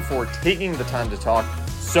Del for taking the time to talk.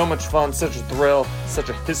 So much fun, such a thrill, such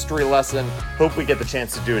a history lesson. Hope we get the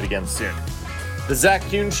chance to do it again soon. The Zach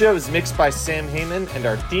Kuhn Show is mixed by Sam Heyman, and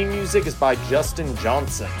our theme music is by Justin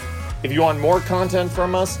Johnson. If you want more content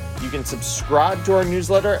from us, you can subscribe to our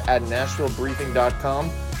newsletter at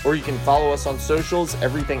NashvilleBriefing.com, or you can follow us on socials,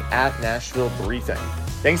 everything at Nashville Briefing.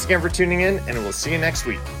 Thanks again for tuning in, and we'll see you next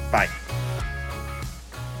week. Bye.